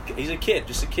played. He's a kid,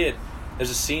 just a kid. There's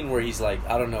a scene where he's like,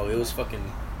 I don't know, it was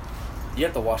fucking. You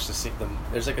have to watch the scene.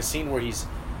 There's like a scene where he's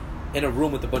in a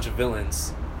room with a bunch of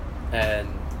villains, and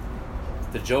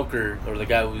the Joker or the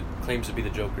guy who claims to be the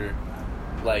Joker,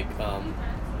 like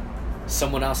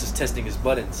someone else is testing his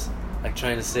buttons, like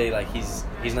trying to say like he's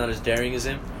not as daring as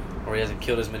him, or he hasn't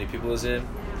killed as many people as him,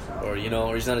 or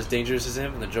or he's not as dangerous as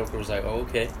him. And the Joker was like, oh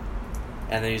okay.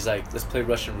 And then he's like, let's play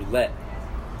Russian roulette.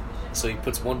 So he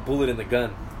puts one bullet in the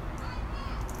gun.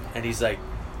 And he's like,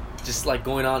 just like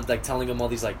going on, like telling him all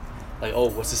these like, oh,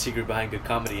 what's the secret behind good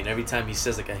comedy? And every time he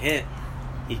says like a hint,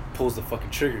 he pulls the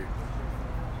fucking trigger.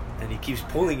 And he keeps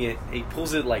pulling it. And he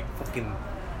pulls it like fucking,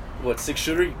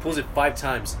 6-shooter? He pulls it 5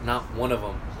 times. Not one of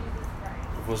them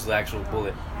was the actual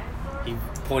bullet. He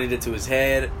pointed it to his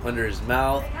head, under his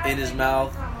mouth, in his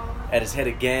mouth, at his head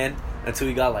again. Until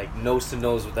he got like nose to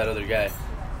nose with that other guy,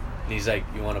 and he's like,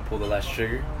 "You want to pull the last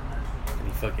trigger?" And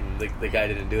he fucking the guy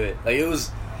didn't do it. Like it was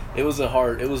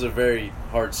a very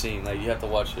hard scene. Like you have to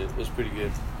watch it. It was pretty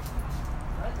good.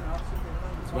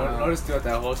 I noticed throughout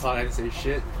that whole talk I didn't say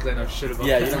shit because I know shit about.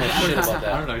 Yeah, you don't know shit about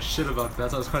that. I don't know shit about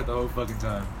that. So I was quiet the whole fucking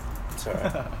time. It's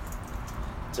alright.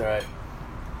 It's alright.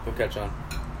 We'll catch on.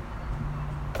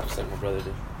 Just like my brother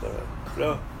did. It's alright.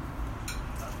 No.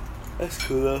 That's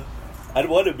cool though. I'd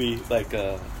want to be like,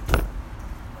 let's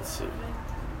see.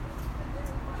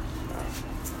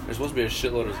 There's supposed to be a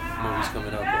shitload of movies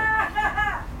coming out, though.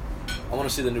 I want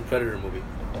to see the new Predator movie.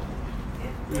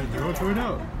 There's a new one coming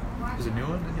out? There's a new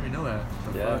one? I didn't even know that.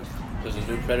 There's a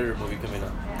new Predator movie coming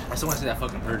out. I still want to see that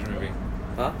fucking Purge movie.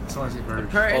 Huh? I still want to see Purge.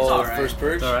 It's alright. First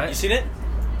Purge? It's alright. You seen it?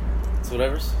 It's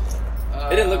whatever's. It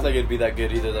didn't look like it'd be that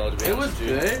good either, though, to be honest with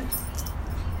you. It was good,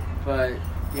 but...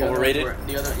 Overrated?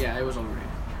 It was overrated.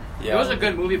 Yeah, it was a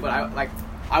good movie, but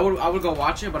I would go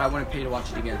watch it, but I wouldn't pay to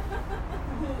watch it again.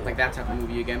 Like that type of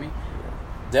movie, you get me?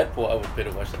 Deadpool, I would pay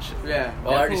to watch that shit. Yeah. Oh,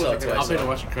 I already saw it twice. I'll pay to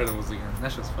watch Incredibles again.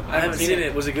 That shit's fucking. I haven't seen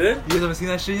it. Was it good? You guys haven't seen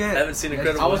that shit yet? I haven't seen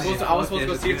Incredibles. I was supposed to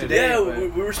go see it today. Yeah, we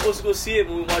were supposed to go see it,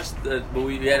 but we watched. But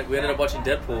we ended up watching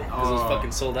Deadpool because it was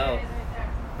fucking sold out.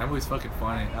 That movie's fucking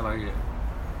funny. I like it.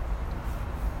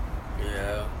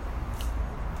 Yeah.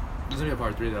 There's gonna be a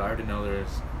part 3 though. I already know there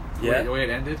is. Yeah. The way it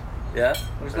ended. Yeah.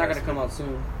 But it's not gonna come out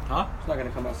soon. Huh? It's not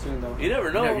gonna come out soon though. You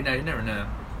never know. You never know.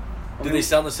 Do they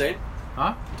sound the same?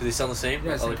 Huh? Do they sound the same?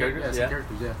 Yeah, all the characters. Yeah,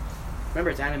 characters. Yeah.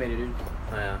 Remember, it's animated, dude.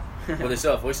 Oh, yeah. Well, they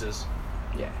still have voices.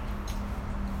 Yeah.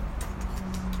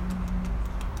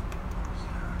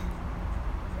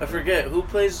 I forget who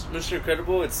plays Mr.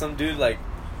 Incredible. It's some dude like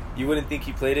you wouldn't think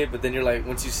he played it, but then you're like,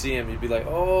 once you see him, you'd be like,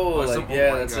 oh, like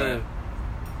yeah, that's him.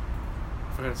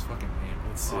 I forgot his fucking name.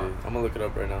 Let's see. I'm gonna look it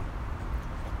up right now.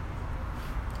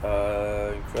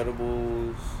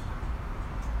 Incredibles.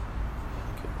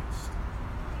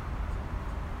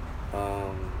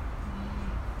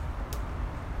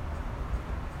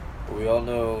 We all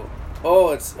know. Oh,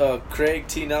 it's Craig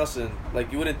T. Nelson.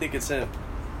 Like you wouldn't think it's him.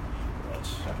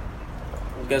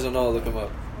 You guys don't know? Look him up.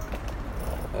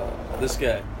 This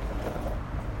guy.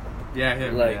 Yeah,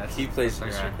 him. Like yeah, he plays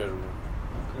Mr. guy. Incredible.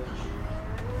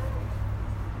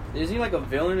 Is he like a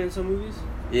villain in some movies?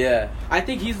 Yeah. I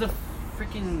think he's the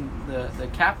freaking the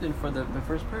captain for the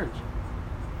first Purge.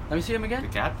 Let me see him again. The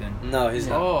captain. No, he's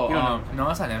not. Oh, no,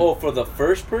 that's not him. Oh, for the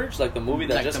first Purge, like the movie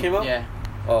that Like just the- came out. Yeah.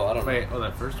 Oh, I don't know. Wait,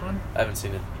 that first one? I haven't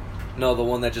seen it. No, the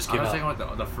one that just came I was out. thinking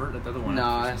about the first, the other one.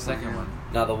 No, the that's second not one.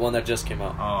 No, the one that just came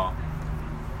out. Oh.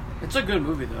 It's a good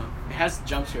movie though. It has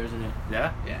jump scares in it.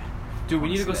 Yeah? Yeah. Dude, we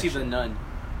need to go see that The Nun.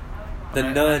 The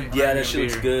Nun. Yeah, that shit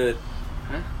looks good.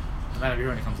 Huh? I'm gonna be here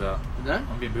when it comes out. The Nun? I'm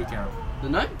gonna be in boot camp. The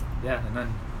Nun? Yeah, the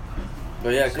Nun.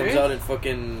 But yeah, it comes Serious? out in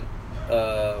fucking. What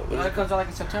No, is it it? comes out like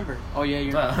in September. Oh yeah,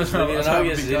 you're. Living in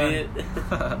August, idiot.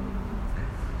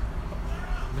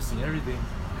 Missing everything.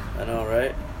 I know,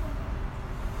 right?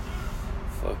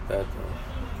 Fuck that though.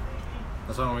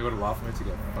 That's why when we go to Laughlin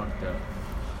together. Fuck that.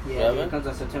 Yeah, it comes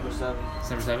on September 7th.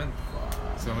 September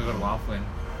 7th? So when we go to Laughlin.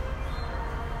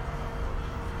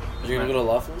 You're gonna go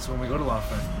to Laughlin? So when we go to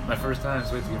Laughlin, my first time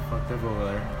is wait to get fucked up over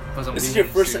there. Plus I'm This is leaving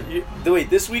your first soon. time. Wait,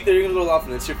 this week that you're gonna go to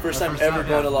Laughlin. It's your first My time ever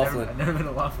going to Laughlin. I've never been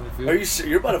to Laughlin, dude. Are you sure?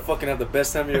 You're about to fucking have the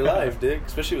best time of your life, Dick.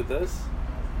 Especially with us.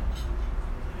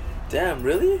 Damn,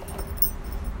 really?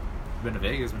 Been to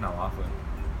Vegas, but not Laughlin.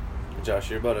 Josh,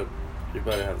 you're about to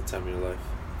have the time of your life.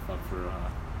 Fuck for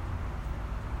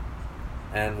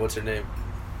And what's her name?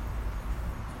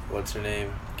 What's her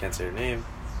name? Can't say her name.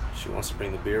 She wants to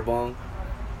bring the beer bong.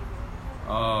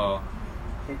 Oh.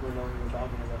 I think we know what you're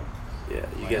talking about. Yeah,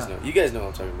 Why you guys not? know. You guys know what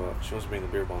I'm talking about. She wants to bring the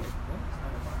beer bong.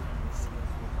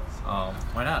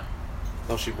 Why not?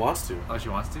 No, she wants to. Oh, she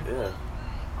wants to? Yeah.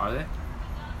 Are they?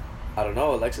 I don't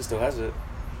know. Alexa still has it.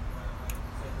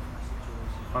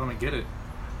 Why don't we get it?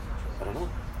 I don't know.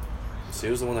 See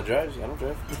who's the one that drives. I don't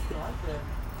drive.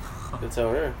 Go tell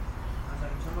her.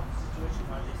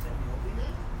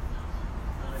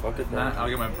 Fuck it, Nah, man. I'll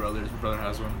get my brother's. My brother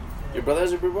has one. Your brother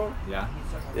has a beer bong? Yeah.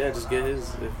 Yeah, just get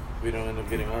his if we don't end up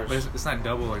getting ours. But it's not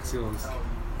double like Seals.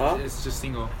 Huh? It's just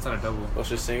single. It's not a double. Oh, it's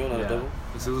just single, not yeah. a double?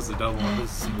 The Seals is a double. This is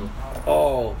single.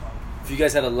 Oh, if you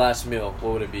guys had a last meal,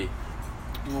 what would it be?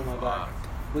 Oh my god.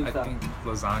 I Wingstop. think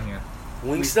lasagna.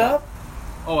 Wingstop?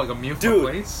 Oh, like a meal for Dude.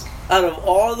 a place? Out of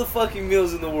all the fucking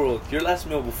meals in the world, your last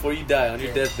meal before you die on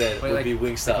your deathbed Wait, would like, be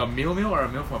Wingstop. Like a meal or a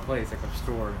meal from a place? Like a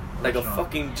store? Like a restaurant?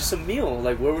 fucking, just a meal.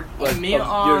 Like where would, like meal,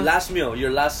 your last meal,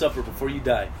 your last supper before you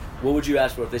die. What would you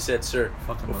ask for if they said, sir,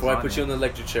 Fucking before I put lasagna. you in the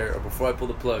electric chair or before I pull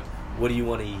the plug, what do you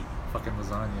want to eat? Fucking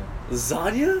lasagna.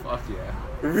 Lasagna? Fuck yeah.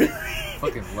 Really?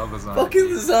 Fucking love lasagna. Fucking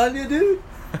dude. lasagna, dude?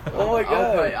 Oh my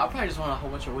god. I'll probably just want a whole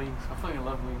bunch of wings. I fucking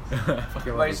love wings.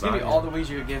 Fucking love Like, just give me lasagna. all the wings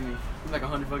you could give me. Give me like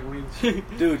 100 fucking wings.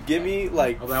 Dude, give me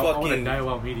like I want to fucking, die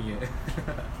while eating it.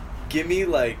 give me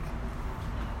like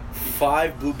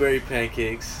 5 blueberry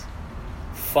pancakes,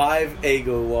 5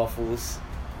 Eggo waffles,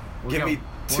 We give got me more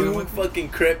 2 than one- fucking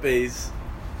crepes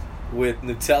with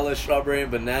Nutella, strawberry,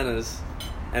 and bananas,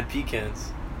 and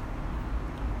pecans.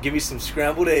 Give me some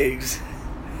scrambled eggs,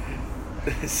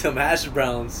 some hash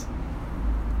browns,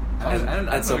 I don't and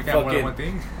know some if I got more than fucking one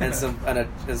thing. and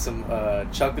some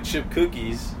chocolate chip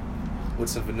cookies with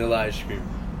some vanilla ice cream.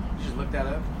 You just look that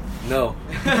up. No,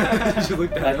 You should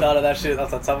look that I up. thought of that shit off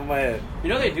the top of my head. You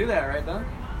know they do that, right, Don?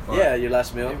 What? Yeah, your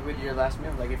last meal. With your last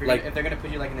meal, like if you're Like- if they're gonna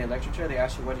put you like in the electric chair, they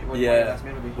ask you what your Yeah. last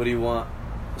meal would be. What do you want?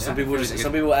 Some Yeah, people I feel like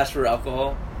some people ask for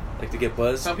alcohol, like to get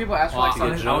buzzed. Some people ask for Oh, like to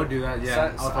get I drunk. would do that, yeah. So, I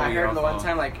would probably I heard get the one alcohol.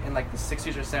 time, like in like the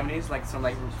 60s or 70s, like some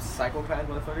like psychopath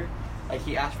motherfucker, like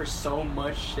he asked for so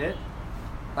much shit,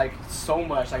 like so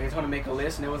much, like they told him to make a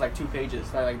list and it was like 2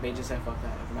 pages. Like they just said fuck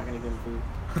that, I'm not gonna give him food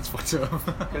That's fucked up.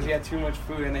 because he had too much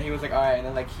food. And then he was like, all right, and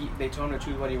then like they told him to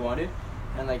choose what he wanted,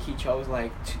 and like he chose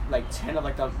like 10 of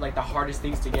like the hardest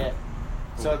things to get.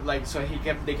 So they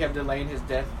kept delaying his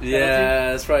death. penalty.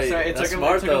 Yeah, that's right. So it That's took him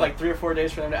smart though. like 3 or 4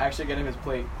 days for them to actually get him his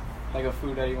plate, like of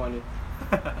food that he wanted.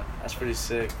 That's pretty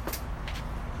sick.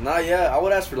 Nah, yeah, I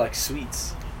would ask for like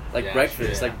sweets, like Yeah,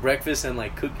 breakfast, yeah. like breakfast and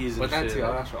like cookies and But that shit. too,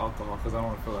 I'll ask for alcohol because I don't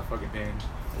want to feel that fucking pain.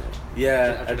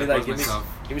 Yeah, After I'd be I like, buzz myself.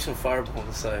 give me some Fireball on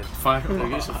the side. Fireball. Give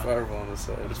me some Fireball on the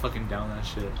side. I just fucking down that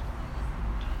shit.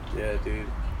 Yeah, dude.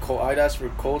 I'd ask for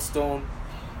Cold Stone.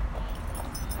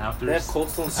 Afters. They have Cold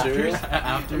Stone cereal.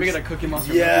 Afters. Let me get a Cookie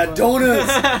Monster. Yeah, cookie bar.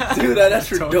 donuts, dude. I'd ask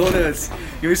for Donuts. donuts.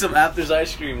 Give me some Afters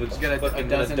ice cream with Get a fucking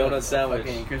dozen donut of sandwich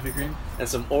fucking Krispy Kreme. and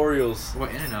some Oreos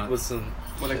What In-N-Out? with some.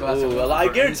 With a glass of Ooh, milk. I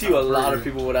guarantee you, a In-N-Out lot of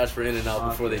burger. people would ask for In-N-Out Fuck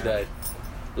before they yeah. died.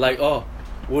 Like, oh,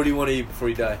 what do you want to eat before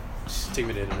you die? Just take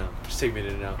me to In-N-Out. Just take me to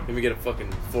In-N-Out. Let me get a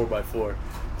fucking 4x4.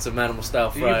 Some animal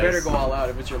style Dude, fries. you better go all out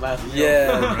if it's your last meal.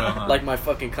 Yeah, like my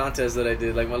fucking contest that I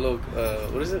did. Like my little,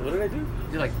 what is it? What did I do? You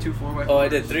did like 2 4x4s. Oh, I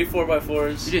did 3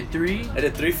 4x4s. You did 3? I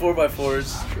did 3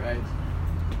 4x4s, Right.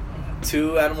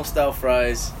 2 animal style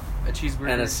fries, A cheeseburger.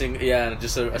 and a single, and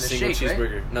just a a single shake, right?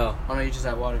 cheeseburger. No, Oh no, you just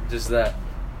had water. just that.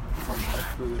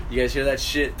 Food. You guys hear that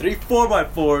shit? 3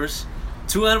 4x4s,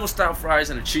 2 animal style fries,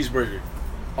 and a cheeseburger.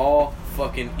 All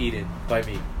fucking eaten by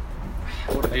me.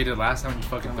 What you did last time when you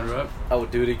fucking threw up? I would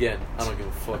do it again. I don't give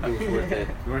a fuck. It was worth it.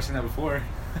 You weren't seen that before.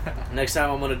 Next time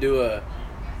I want to do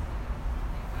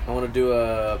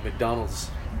a McDonald's.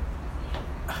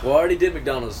 Well, I already did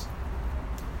McDonald's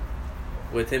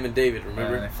with him and David.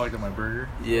 Remember? And I fucked up my burger.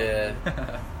 Yeah.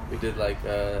 We did like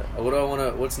what do I want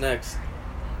to? What's next?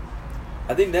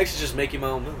 I think next is just making my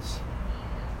own meals.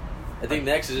 I think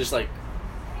next is just like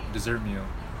Dessert meal.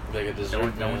 a That dessert.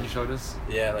 one meal. you showed us?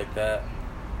 Yeah, like that.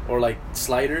 Or like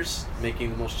sliders,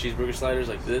 making the most cheeseburger sliders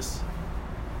like this.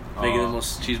 Making the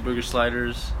most cheeseburger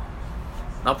sliders.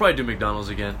 I'll probably do McDonald's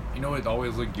again. You know what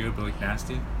always look good but look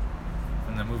nasty?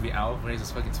 In the movie Alf, when he has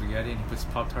this fucking spaghetti and he puts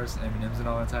Pop-Tarts and M&Ms and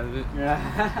all inside of it.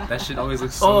 Yeah. That shit always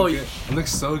looks so good. It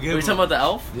looks so good. Are you talking about the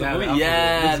Elf? Yeah, The movie? the Alf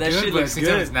Yeah, looks that good, shit but looks at the same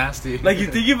time good. It's nasty. Like you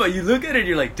think about, you look at it and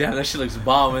you're like, damn, that shit looks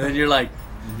bomb, and then you're like,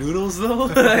 noodles though?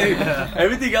 Like,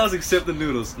 everything else except the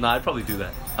noodles. Nah, I'd probably do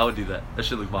that. I would do that. That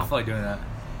shit look I bomb. feel like doing that.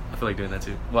 I feel like doing that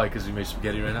too. Why? Because you make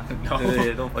spaghetti right now? No.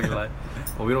 Yeah, don't fucking lie.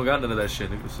 Well, we don't got none of that shit,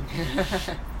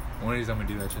 niggas. One of these I'm gonna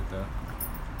do that shit though.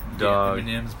 Dog.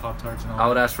 M&M's, Pop-Tarts and all I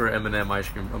would that. ask for M&M ice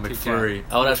cream, a Kit McFlurry.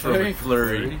 Kat. I would ask for a McFlurry?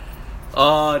 McFlurry.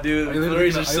 Oh, dude, Are you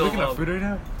McFlurries are looking so at bomb. food right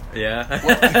now? Yeah.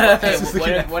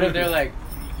 Hey, what if they're like,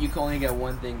 you can only get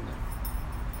one thing?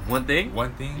 One thing?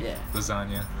 One thing? Yeah.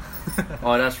 Lasagna.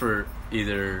 Oh, I'd ask for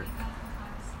either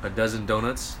a dozen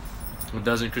donuts, a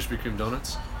dozen Krispy Kreme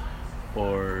donuts,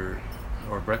 or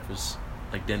breakfast,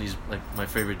 like Denny's, like my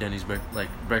favorite Denny's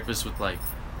breakfast with like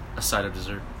a side of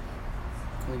dessert.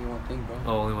 Only get one thing, bro.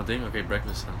 Oh, only one thing? Okay,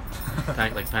 breakfast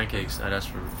then. Like pancakes. I'd ask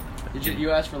for. Did you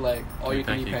ask for like all you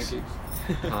can eat Pancakes.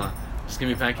 pancakes? Just give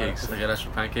me pancakes. Like I'd ask for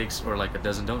pancakes or like a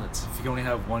dozen donuts. If you can only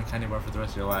have one candy bar for the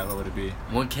rest of your life, what would it be?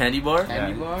 One candy bar.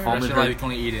 Candy bar? For the rest of Almond your life, you can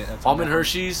only eat it. That's Almond what-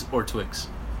 Hershey's or Twix.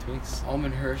 Twix.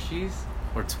 Almond Hershey's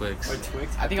Or Twix. or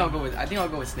Twix? I think I'll go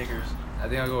with Snickers. I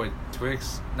think I'll go with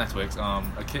Twix. Not Twix. A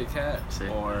Kit Kat See.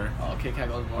 or Oh, Kit Kat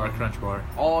goes or a Crunch Bar.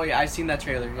 Oh yeah, I've seen that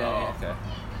trailer. Yeah, Oh, yeah. okay.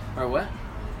 Or what?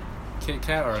 Kit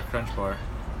Kat or a Crunch Bar.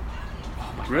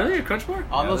 Really? A Crunch Bar?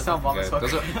 All Yeah, those those sound bomb are as good.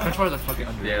 fuck. Those are, Crunch Bars are fucking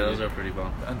underrated. Yeah, those are pretty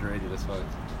bomb. underrated as fuck.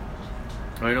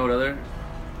 Oh, you know what other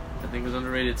I think is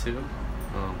underrated too?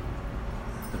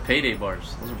 The Payday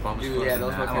bars. Those are bomb as Dude, fuck. yeah,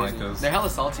 those Nah, were I don't like crazy. those. They're hella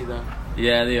salty though.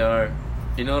 Yeah, they are.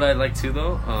 You know what I like too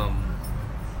though?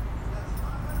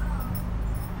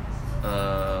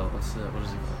 What is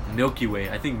it called? Milky Way.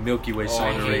 I think Milky Way is so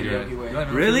I hate underrated. Milky Way. You like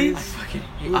Milky Really? I Ways? fucking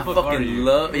hate Who the I fuck fucking are you?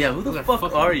 love. Yeah, who Those the are fuck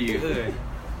fucking are you? good.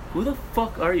 Who the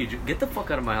fuck are you? Get the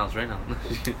fuck out of my house right now.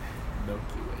 Milky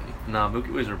Way. Nah,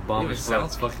 Milky Ways are bomb It as fuck.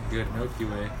 sounds fucking good. Milky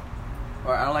Way.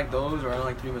 Or I don't like those, or I don't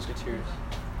like Three Musketeers.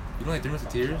 You don't like Three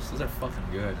Musketeers? Those are fucking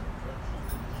good.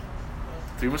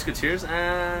 Three Musketeers? Those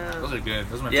are good.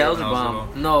 Those are my Yeah, favorite those when are I was bomb.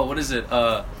 little. No, what is it?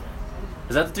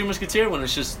 Is that the Three Musketeer when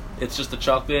it's just the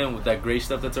chocolate and with that gray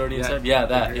stuff that's already Yeah. inside? Yeah,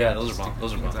 that. Yeah, Yeah, those are bomb.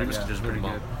 Those are bomb. Three Yeah, Musketeers are pretty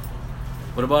really bomb. good.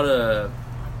 What about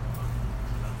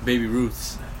Baby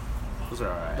Ruths? Those are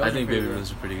alright. Those I are think pretty Baby good.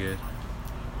 Ruths are pretty good.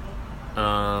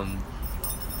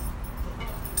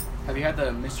 Have you had the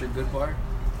Mr. Good bar?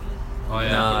 Oh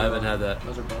yeah. No, I haven't had that.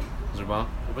 Those are bomb. Those are bomb.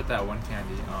 What about that one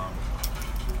candy?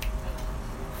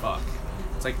 Fuck.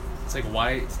 It's like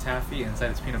white taffy and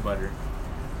inside it's peanut butter.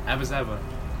 Abba Zaba.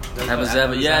 Abba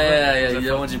Zaba. Yeah. Those are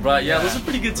The ones you brought. Yeah, those are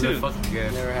pretty good Those are too. fucking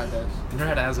good. Never had those. You never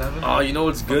had Abba Zaba? Oh, you know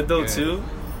what's good though Good. too?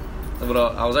 But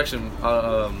I was actually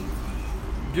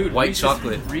Dude, White Reese's,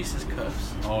 chocolate. Reese's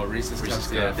cups. Oh, Reese's Reese's Cups.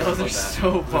 Cups. Yeah, Those are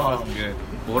so They're bomb. fucking good.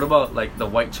 But what about like the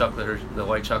white chocolate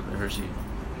Hershey?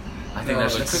 I think No,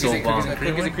 that the shit's cookies so and- bomb.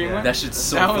 cookies and cream one? That shit's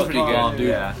so That was fucking bomb, bomb, dude.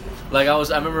 Yeah. Like I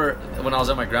remember when I was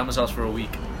at my grandma's house for a week.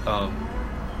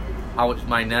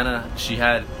 My nana, she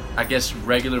had, I guess,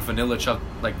 regular vanilla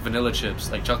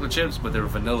chips, like chocolate chips, but they were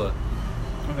vanilla.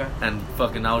 Okay. And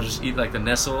fucking, I would just eat like the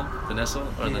Nestle or the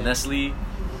Yeah. Nestle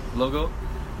logo.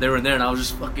 They were in there, and I was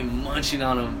just fucking munching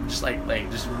on them, just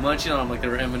just munching on them like they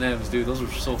were M&Ms, dude. Those were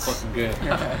so fucking good.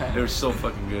 They were so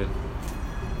fucking good.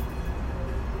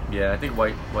 Yeah, I think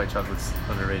white chocolate's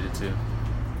underrated too.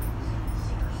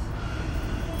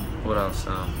 What else?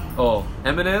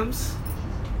 M&Ms.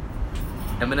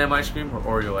 M&M ice cream or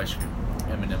Oreo ice cream?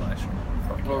 M&M ice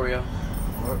cream. Oreo.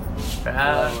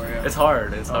 Ah, it's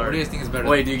hard. It's hard. What do you think is better?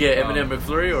 Wait, do you get M&M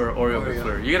McFlurry or Oreo Oreo.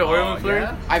 McFlurry? You get an Oreo Oh, McFlurry?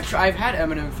 yeah? I've had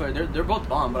M&M McFlurry. They're both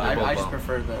bomb, but They're both I just bomb.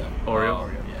 prefer the Oreo?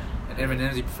 Oreo. Yeah. And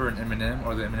M&Ms, you prefer an M&M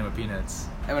or the M&M with peanuts?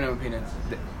 M&M with peanuts.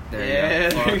 There Yeah,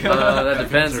 you go. there you go. That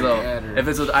depends Peanuts are though. better. If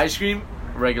it's with ice cream,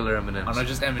 regular M&Ms. I'm not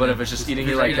just M&M. But if it's just eating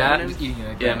it if like you're that, M&Ms, eating it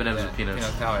like yeah, that, M&Ms with peanuts.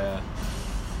 Peanut cow, yeah.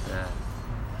 Yeah.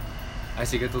 I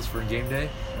used to get those for game day.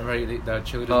 Remember the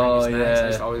cheerleaders Oh, bring you snacks? yeah. I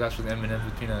used to always ask for the M&Ms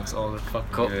with peanuts. Oh, they're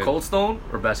fucking good. Cold Stone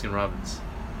or Baskin Robbins?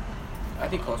 I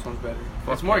think Cold Stone's better.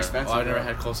 Fuck It's more yeah. expensive. Oh, I never though.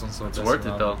 had Cold Stone, so It's worth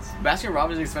it though. Baskin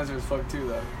Robbins is expensive as fuck too,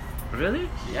 though. Really?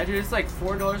 Yeah, dude, it's like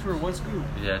 $4 for one scoop.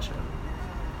 Yeah, true.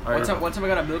 One time I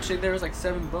got a milkshake there, it was like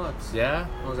 $7. Yeah?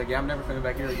 I was like, yeah, I'm never coming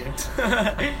back here again.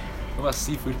 What about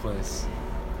seafood place?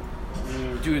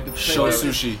 Dude, the Show place-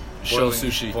 sushi. Show Boiling-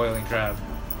 sushi. Boiling crab.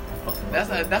 Fucking love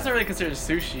that. That's not really considered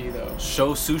sushi though.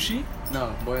 Show sushi?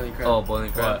 No, boiling crab. Oh,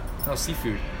 boiling crab. What? No,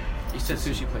 seafood. You said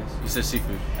sushi place. You said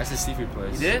seafood. I said seafood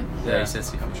place. You did? Yeah, you said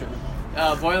seafood. I'm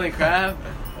sure. Boiling crab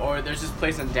Or there's this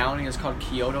place in Downing. It's called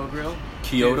Kyoto Grill.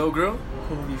 Kyoto Grill?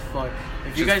 Holy fuck!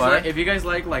 If Just fire? you guys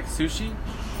like sushi,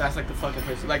 that's like the fucking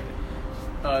place. Like,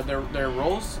 their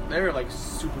rolls, they're like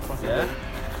super fucking Yeah?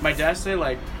 good. My dad said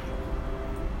like,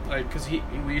 cause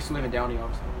we used to live in Downey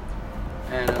obviously,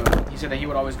 and he said that he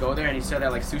would always go there, and he said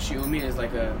that like Sushi Umi is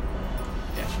like a,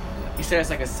 he said it's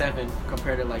like a 7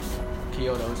 compared to like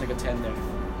Kyoto. It's like a 10 there.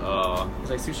 It's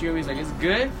like Sushi Umi's like it's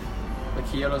good, but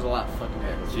Kyoto's a lot fucking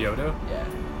better. Kyoto? Yeah.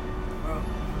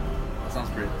 That sounds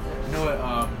great. You know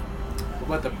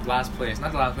what about the last place?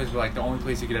 Not the last place, but like the only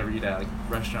place you could ever eat at, like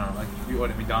restaurant. Like if you go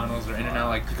to McDonald's or In-N-Out,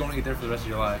 like you can only eat there for the rest of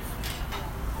your life.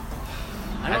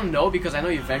 I don't know because I know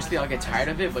eventually I'll get tired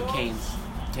of it, but Cane's.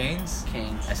 Cane's?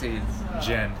 Cane's. I say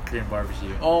Jen, Korean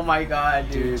barbecue. Oh my god,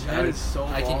 dude. That is so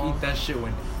I can bomb. eat that shit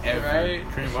whenever. Right?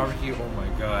 Korean barbecue, oh my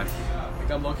god.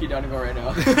 Like I'm low-key down to go right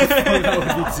now.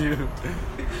 No, me too.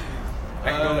 I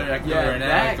can go there, yeah, right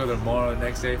now, I can go there tomorrow, the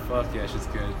next day, fuck yeah, shit's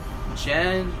good.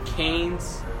 Jen,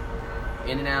 Cane's,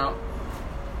 In-N-Out.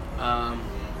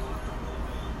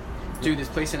 Dude, this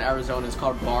place in Arizona is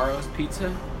called Barro's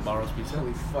Pizza. Barro's Pizza?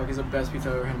 Holy fuck, it's the best pizza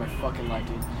I've ever had in my fucking life,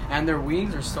 dude. And their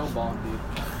wings are so bomb, dude.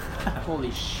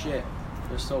 Holy shit.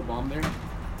 They're so bomb there.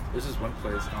 There's this one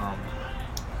place, I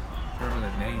don't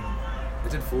remember the name.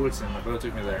 It's in Fullerton, my brother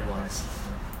took me there once.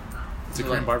 It's a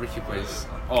Korean barbecue place.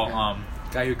 Oh,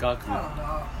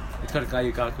 Gayukaku. It's called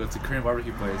Gayukaku, it's a Korean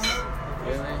barbecue place.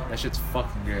 Really? That shit's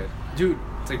fucking good. Dude,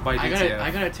 It's like by I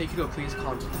DTF. gotta take you to a place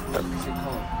called, what is it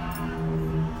called?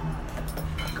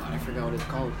 God, I forgot what it's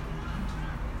called.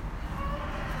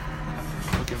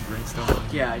 Fucking brainstorm.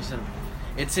 Yeah, I just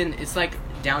it's like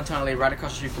downtown LA, right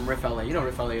across the street from Riff LA. You know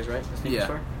Riff LA is, right? The sneaker Yeah.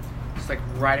 store? It's like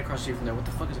right across the street from there. What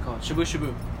the fuck is it called? Shabu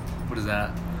Shabu. What is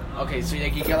that? Okay, so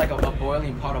like you get like a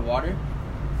boiling pot of water,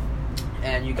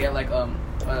 and you get like a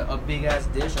big ass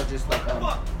dish of just like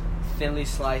thinly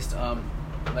sliced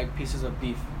like pieces of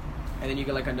beef, and then you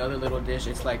get like another little dish.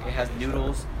 It's like it has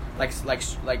noodles, like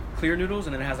clear noodles,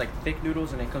 and then it has like thick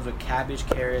noodles, and it comes with cabbage,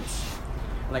 carrots,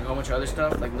 and like a whole bunch of other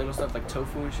stuff, like little stuff like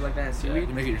tofu and shit like that, and Yeah, seaweed.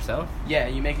 you make it yourself? Yeah,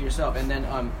 you make it yourself, and then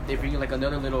they bring you like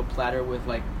another little platter with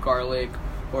like garlic,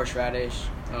 horseradish,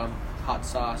 hot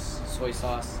sauce, soy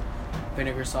sauce,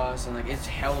 vinegar sauce, and like it's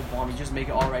hella bomb. You just make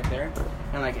it all right there,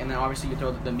 and then obviously you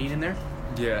throw the meat in there,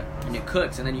 Yeah. and it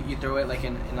cooks, and then you throw it like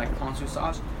in like ponzu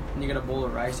sauce, and you get a bowl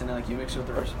of rice, and then like you mix it with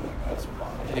the rest. That's bomb.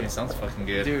 It even sounds fucking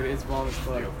good. Dude, it's bomb as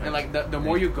fuck. And like the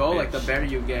more you go, like the better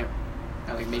you get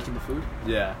at like making the food.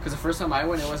 Yeah. Because the first time I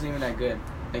went, it wasn't even that good.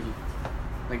 Thank you.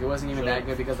 Like it wasn't even that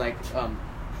good because like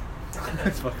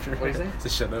That's fucking What do you say? So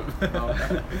shut up.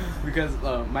 Oh, because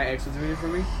my ex was doing it for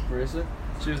me, Marissa.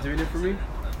 She was doing it for me.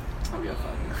 Oh yeah,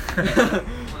 fuck.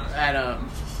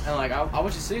 and like I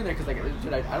was just sitting there because like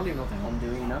dude, I don't even know what the hell I'm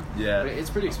doing, you know. Yeah. But it's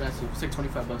pretty expensive. It's like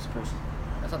 $25 a person.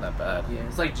 That's not that bad. Yeah,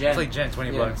 it's like Jen. It's like Jen,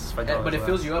 20 bucks, $5 But it less.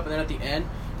 fills you up, and then at the end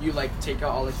you like take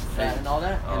out all the fat and all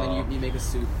that, and then you make a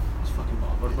soup. It's fucking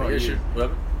bomb. What about Yeah, you? sure.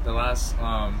 What? The last,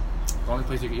 the only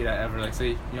place you can eat at ever, like say,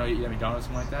 you know, you eat at McDonald's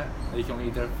or something like that, you can only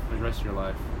eat there for the rest of your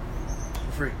life.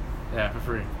 For free. Yeah, for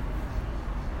free.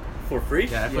 For free?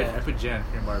 Yeah, Yeah. I put Jen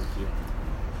Korean barbecue.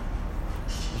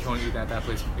 You can only eat at that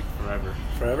place like, forever.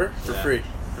 Forever? For Yeah. free.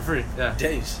 For free, yeah.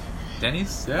 Denny's.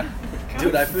 Denny's? Yeah?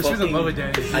 Dude, I She was fucking in love with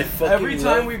Denny's. I fucking Every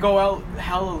time love- we go out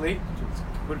hella late,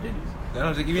 go to Denny's. No,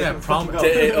 like, give me that prom.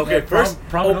 Okay, first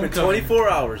prom open homecoming. 24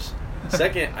 hours.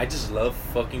 Second, I just love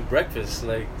fucking breakfast.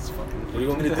 Like, what do you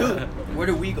want me to do? Where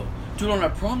do we go? Dude, on our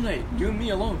prom night, you and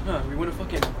me alone, huh? We went to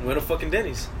fucking. We went to fucking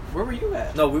Denny's. Where were you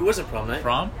at? No, we wasn't prom night.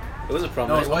 Prom? It wasn't prom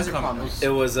No, night. it wasn't homecoming. prom. It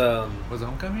was Was it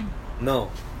homecoming?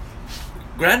 no.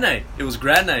 Grand night. It was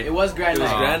grand night. It was grand It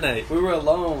was night. grand night. We were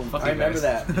alone. Fuck I you remember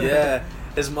guys. that. Yeah.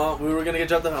 His mom. We were gonna get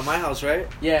dropped off at my house, right?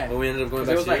 Yeah. But we ended up going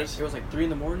 'Cause back it was like 3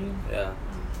 a.m. Yeah.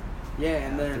 Yeah,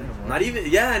 and then Not even.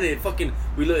 Yeah, and it fucking.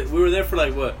 We were there for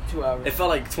like what? 2 hours. It felt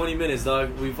like 20 minutes,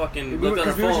 dog. We fucking we looked were, at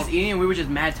our cause we were phone. just eating and we were just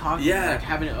mad talking. Yeah. Like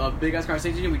having a big ass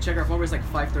conversation. And we check our phone. It's like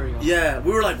 5:30. Yeah,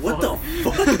 we were like, what the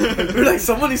fuck? We were like,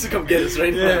 someone needs to come get us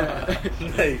right Yeah.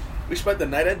 now. Like, we spent the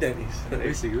night at Denny's.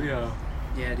 Basically, yeah.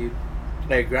 Yeah, dude.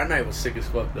 Like, grand night was sick as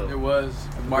fuck though. It was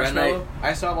Marshmallow? Marshmallow.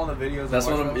 I saw him on the videos. That's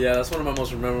of one of Marshmallow. that's one of my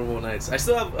most memorable nights. I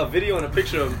still have a video and a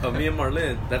picture of me and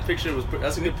Marlene. That picture was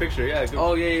that's a good picture. Yeah. Good,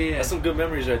 Oh yeah. That's some good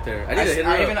memories right there. I need to hit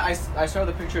her up. I saw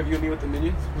the picture of you and me with the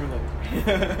minions. We were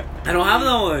like, I don't have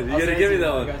that one. You I'll gotta send give it me to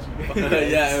that you. one. I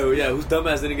got you. yeah. Whose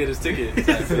dumbass didn't get his ticket?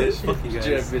 Bitch. Fuck you Get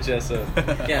guys. your bitch ass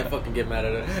up. Can't fucking get mad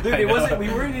at her. Dude, I it know. wasn't. We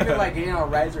weren't even like getting on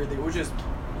rides or anything. We were just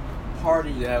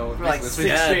partying. Yeah, well, for like let's 6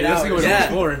 make- straight yeah, hours. Let's see what Yeah.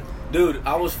 it was for. Dude,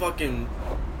 I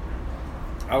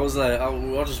was like, I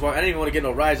was just walking. I didn't even want to get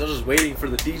no rides. I was just waiting for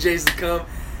the DJs to come.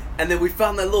 And then we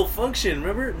found that little function.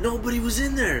 Remember? Nobody was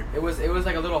in there. It was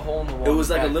like a little hole in the wall. It was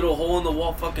like a little hole in the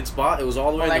wall fucking spot. It was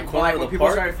all the way in the corner like of when the people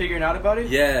park. started figuring out about it.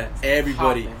 Yeah,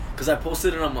 everybody. Popping. Because I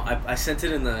posted it on I sent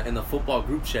it in the football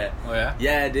group chat. Oh yeah.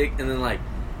 Yeah, Dick. And then like,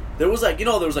 there was like, there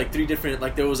was like 3 different,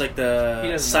 like there was like He the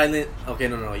doesn't silent. Okay,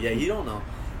 no. Yeah, you don't know.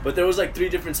 But there was like 3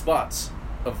 different spots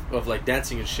of like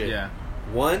dancing and shit. Yeah.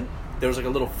 One, there was like a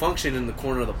little function in the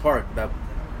corner of the park that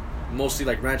mostly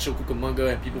like Rancho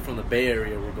Cucamonga and people from the Bay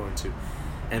Area were going to.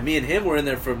 And me and him were in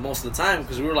there for most of the time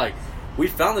because we were like, we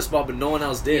found this spot, but no one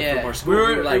else did from our school. We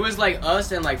were like, it was like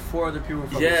us and like 4 other people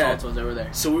from the Saltos that were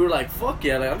there. So we were like, fuck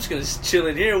yeah, like I'm just gonna chill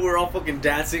in here. We're all fucking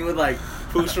dancing with like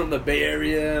fools from the Bay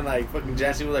Area and like fucking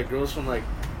dancing with like girls from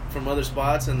other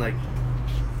spots and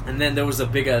then there was a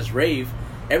big ass rave.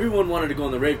 Everyone wanted to go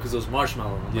on the rave because it was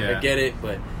Marshmallow. I'm like, I get it,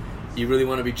 but you really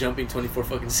want to be jumping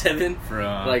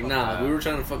 24/7? Like nah, we were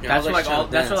trying to fucking. That's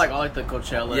where all like the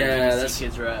Coachella that's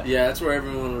kids are at. Yeah, that's where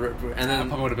everyone. And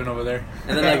then I would have been over there.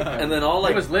 And then and then all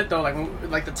like it was lit though.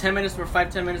 Like the 10 minutes or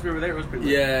 5-10 minutes we were there, it was pretty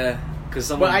lit. Yeah, because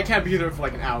someone. But I can't be there for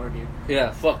like an hour, dude.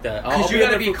 Yeah, fuck that. Because you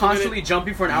gotta be constantly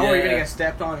jumping for an hour. Yeah. You're gonna get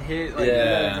stepped on, hit.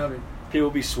 Like, People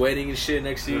be sweating and shit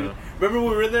next to you. Remember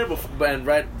when we were in there before, and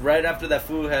right after that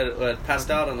fool had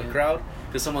passed out on the crowd?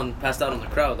 Because someone passed out on the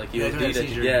crowd. Like,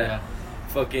 yeah.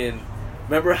 Fucking...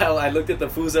 Remember how I looked at the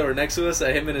fools that were next to us,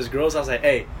 at him and his girls? I was like,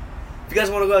 hey, if you guys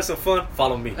want to go have some fun,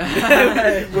 follow me. We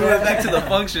went back to the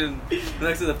function.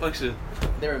 Next to the function.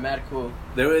 They were mad cool.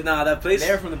 That place...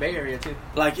 They were from the Bay Area, too.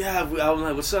 Like, yeah, I was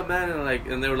like, what's up, man?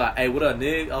 And they were like, hey, what up,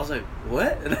 Nick? I was like,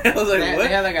 what? And I was like, what? They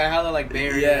had like a hella like Bay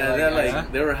Area. Yeah,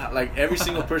 they were like every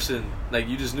single person, like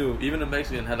you just knew. Even a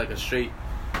Mexican had like a straight,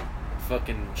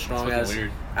 fucking strong ass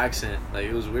accent. Like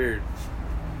it was weird.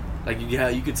 Like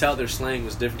you could tell their slang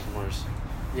was different from ours.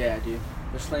 Yeah, dude,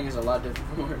 their slang is a lot different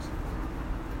from ours.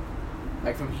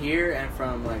 Like from here and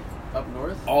from like up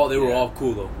north. They were all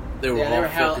cool though. They were all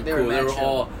fucking cool. They were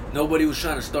all. Nobody was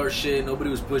trying to start shit. Nobody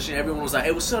was pushing. Everyone was like,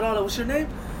 "Hey, what's up, Ola? What's your name?"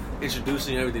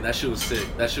 Introducing everything. That shit was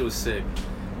sick.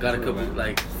 Got a couple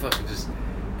like fucking just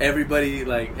everybody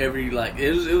like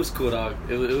it was cool, dog.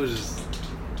 It was just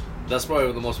that's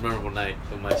probably the most memorable night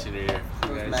of my senior year. It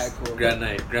was mad cool. Grand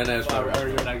night was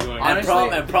You're not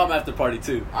going. and prom after party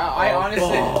too. I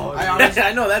honestly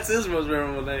I know that's his most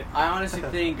memorable night. I honestly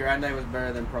think Grand Night was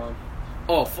better than prom.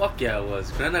 Oh fuck yeah, it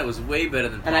was. Grand night was way better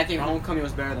than prom. And I think homecoming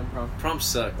was better than prom. Prom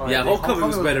sucked. Homecoming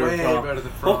was better than prom.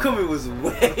 Homecoming was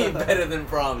way better than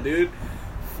prom, dude.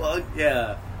 Fuck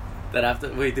yeah.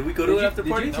 Wait, did we go to an after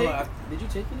party? Did you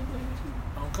take anybody?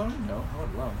 Homecoming? No, I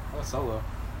went alone. I was solo.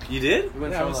 You did?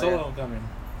 I was solo homecoming.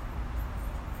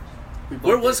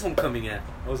 Where was homecoming at?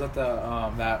 It was at the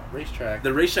that racetrack.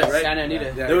 The racetrack, right? Santa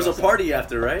Anita. Yeah, there was a party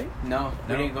after, right? No,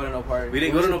 we didn't go to no party. We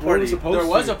didn't go to no party. There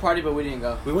was a party, but we didn't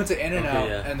go. We went to In-N-Out,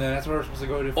 and then that's where we're supposed to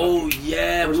go to. Oh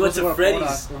yeah, we went to Freddy's.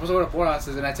 We're supposed to go to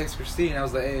Poras's, and I texted Christine. I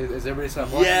was like, "Hey, is everybody still at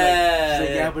Poras's?" Yeah, she's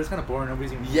like, "Yeah, but it's kind of boring.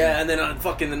 Nobody's even." Yeah, and then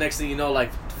fucking the next thing you know,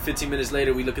 like 15 minutes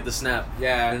later, we look at the snap.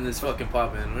 Yeah, and it's fucking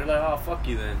popping. We're like, "Oh fuck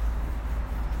you then."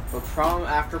 But prom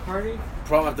after party?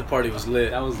 Prom after party was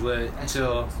lit. That was lit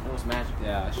until it was magic.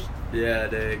 Yeah. Yeah,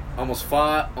 they almost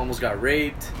fought, almost got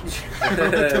raped.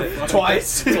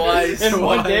 Twice in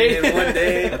one day.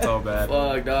 That's all bad.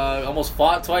 Fuck, dog. Almost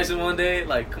fought twice in one day.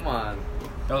 Like, come on.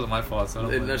 That was my fault. So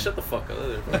no, shut the fuck up.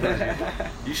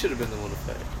 You should have been the one to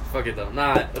fight. Fuck it though.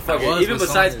 Nah, fuck it. Even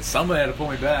besides, somebody had to pull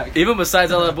me back. Even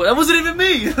besides all that, that wasn't even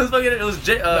me. It was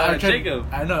Jacob.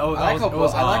 I know. I like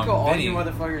how all you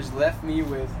motherfuckers left me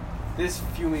with this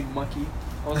fuming monkey.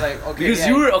 I was like, okay. Because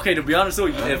you were okay. To be honest, though,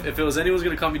 if it was anyone's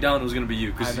gonna calm you down, it was gonna be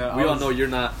you. Because we all know you're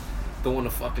not the one to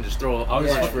fucking just throw a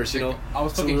punch first. You know. I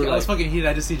was fucking heated.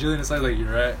 I just see Julian inside like,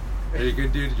 you're right. Are you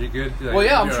good, dude? You're good. Like, well,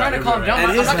 yeah, I'm trying to calm down.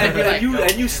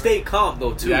 And you stay calm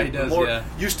though too. Yeah, he does.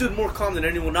 You stood more calm than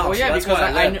anyone else. Well, yeah, because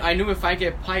I knew if I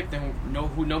get piped, then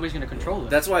nobody's gonna control it.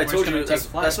 That's why I told you. That's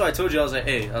why I told you. I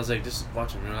was like, just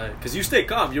watch him. Because you stay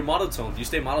calm. You're monotone. You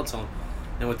stay monotone.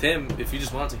 And with him, if you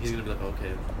just want to, he's gonna be like,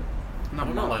 okay. I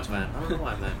don't know why, man.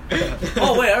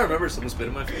 Oh wait, I remember someone spit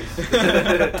in my face.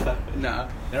 Nah.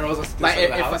 There was a like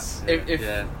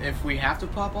if we have to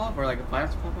pop off, or like if I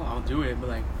have to pop off, I'll do it. But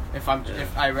like if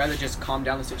I'd rather just calm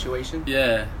down the situation.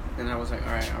 Yeah. And I was like,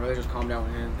 all right, I'd rather just calm down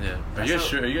with him. Yeah. Are you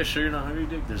guys sure you're not hungry,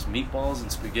 Dick? There's meatballs and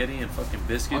spaghetti and fucking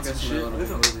biscuits and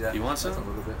shit. You want some?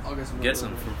 I'll get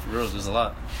some for real. There's a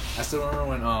lot. I still remember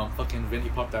when fucking Vinny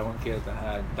popped that one kid that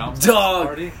had dog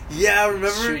party. Yeah, I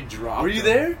remember. Were you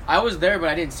there? I was there, but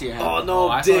I didn't see it happen. Oh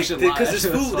no, Dick! Because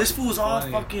this fool was all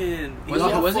fucking. He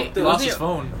lost his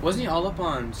phone. Wasn't he all up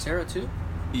on Sarah too?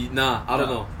 Nah, I don't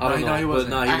know. No, he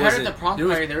wasn't. He I heard at the prom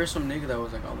party there was some nigga that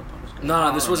was like all up on this girl.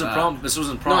 No, this wasn't prom. This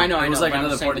wasn't prom. No, I know, It was I know, like but I'm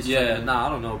another saying party. this is like Yeah, a- I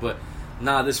don't know, but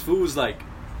this fool was like,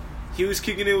 he was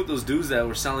kicking it with those dudes that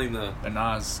were selling the. The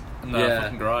Nas in the Yeah.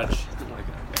 fucking garage. Oh my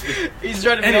god. He's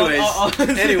trying to.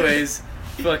 Anyways,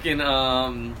 fucking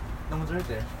No one's right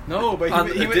there. No, but On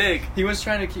the dig. he was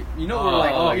trying to keep. You know, Oh, we're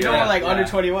like, yeah, we're like yeah. under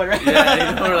 21, right? Yeah,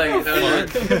 you know, like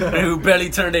who barely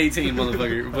turned 18,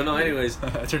 motherfucker. But no, anyways.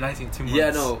 I turned 19 2 months. Yeah,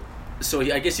 no. So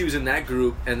I guess he was in that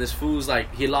group, and this fool was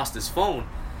like, he lost his phone,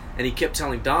 and he kept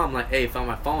telling Dom like, "Hey, found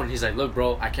my phone." And he's like, "Look,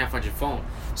 bro, I can't find your phone."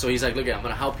 So he's like, "Look, I'm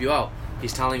gonna help you out."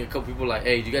 He's telling a couple people like,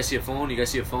 "Hey, do you guys see a phone? You guys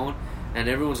see a phone?" And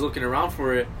everyone's looking around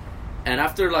for it. And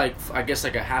after like, I guess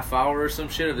like a half hour or some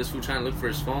shit of this fool trying to look for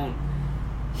his phone,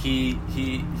 he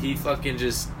fucking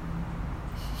just,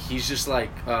 he's just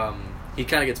like, he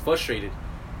kind of gets frustrated.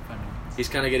 He's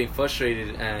kind of getting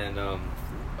frustrated, and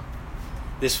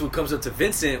this fool comes up to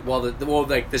Vincent while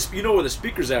like this, you know where the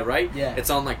speaker's at, right? Yeah. It's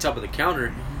on like top of the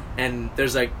counter, and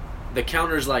there's like the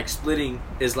counter's like splitting,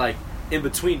 is like in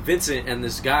between Vincent and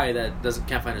this guy that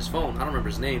can't find his phone. I don't remember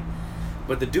his name,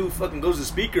 but the dude fucking goes to the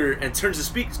speaker and turns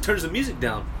the music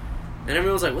down, and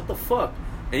everyone's like, "What the fuck?"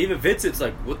 And even Vincent's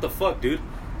like, "What the fuck, dude?"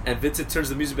 And Vincent turns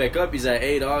the music back up. He's like,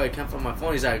 "Hey, dog, I can't find my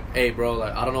phone." He's like, "Hey, bro,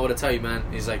 like I don't know what to tell you, man."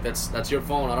 He's like, "That's your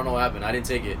phone. I don't know what happened. I didn't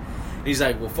take it." And he's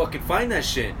like, "Well, fucking find that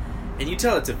shit." And you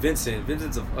tell it to Vincent.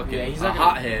 Vincent's a fucking Yeah, he's a not gonna-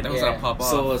 hothead. That was gonna pop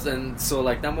off. So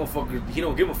like that motherfucker, he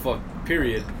don't give a fuck.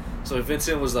 Period. So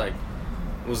Vincent was like,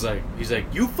 he's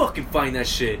like, "You fucking find that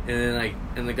shit." And then like,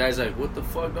 and the guy's like, "What the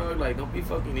fuck, dog? Like, don't be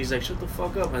fucking." He's like, "Shut the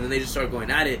fuck up." And then they just start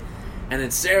going at it. And then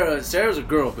Sarah's a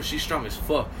girl, but she's strong as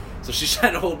fuck. So she's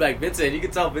trying to hold back Vincent. And you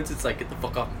can tell Vincent's like, "Get the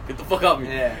fuck off me. Get the fuck off me."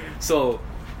 Yeah. So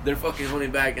they're fucking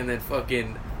holding back, and then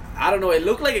fucking, I don't know. It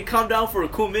looked like it calmed down for a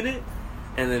cool minute.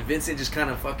 And then Vincent just kind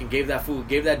of fucking gave that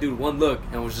dude one look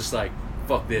and was just like,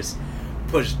 "Fuck this."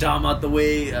 Pushed Dom out the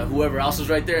way, whoever else was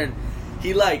right there. And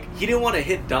he didn't want to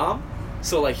hit Dom.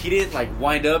 So, like, he didn't, like,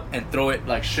 wind up and throw it,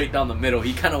 like, straight down the middle.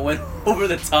 He kind of went over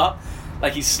the top.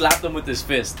 Like, he slapped him with his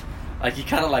fist. Like, he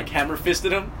kind of, like,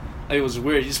 hammer-fisted him. Like, it was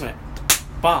weird. He just went,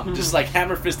 bomb. Just, like,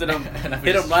 hammer-fisted him.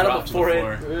 Hit him right on the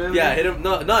forehead. Really? Yeah, hit him.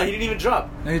 No, he didn't even drop.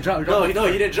 No, he dropped. No, he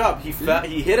didn't drop. He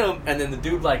hit him, and then the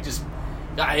dude, like, just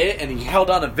got hit, and he held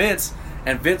on to Vince.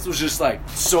 And Vince was just, like,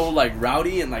 so, like,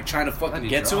 rowdy and, like, trying to fucking And he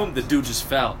get to him. dropped. The dude just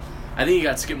fell. I think he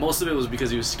got scared. Most of it was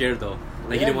because he was scared, though.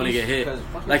 Like, he Yeah, didn't want to get hit.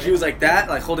 Like, he was like that,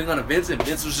 like, holding on to Vince, and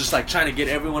Vince was just, like, trying to get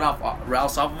everyone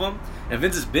else off of him. And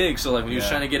Vince is big, so, like, when he was Yeah.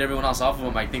 trying to get everyone else off of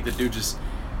him, I think the dude just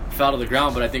fell to the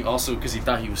ground. But I think also because he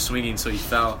thought he was swinging, so he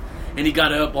fell. And he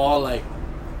got up all, like...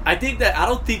 I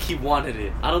don't think he wanted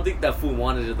it. I don't think that fool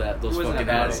wanted it, those He wasn't fucking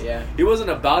about ads. it, yeah. He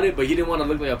wasn't about it, but he didn't want to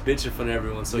look like a bitch in front of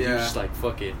everyone, so he was Yeah. just like,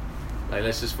 fuck it. Like,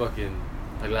 let's just fucking...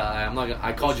 Like, I'm not gonna...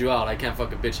 I called you out. I can't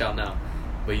fucking bitch out now.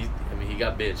 But he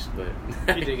got bitched,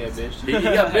 but... He did get bitched. he got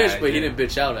bitched, Yeah, but he did. didn't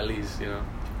bitch out, at least, you know?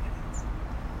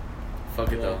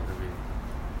 Fuck it, Yeah. though. I mean...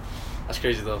 That's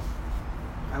crazy, though.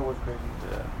 I was crazy.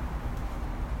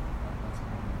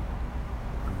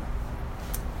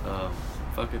 Yeah.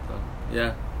 Fuck it, though.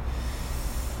 Yeah.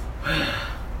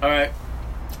 Alright.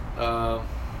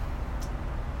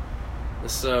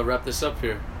 Let's wrap this up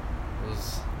here. It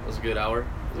was a good hour. It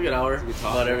was a good hour Good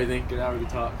talk. about everything. Good hour, good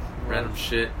talk. Random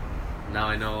shit. Now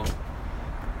I know.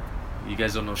 You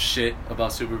guys don't know shit about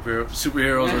superheroes or I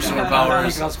was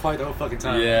superpowers. quiet the whole fucking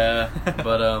time. Yeah,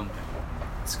 but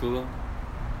it's cool though.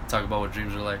 Talk about what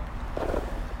dreams are like.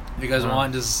 If you guys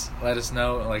want, just let us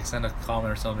know. Like, send a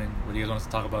comment or something. What do you guys want us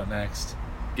to talk about next?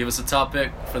 Give us a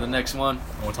topic for the next one.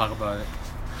 And we'll talk about it.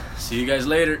 See you guys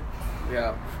later.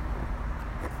 Yeah.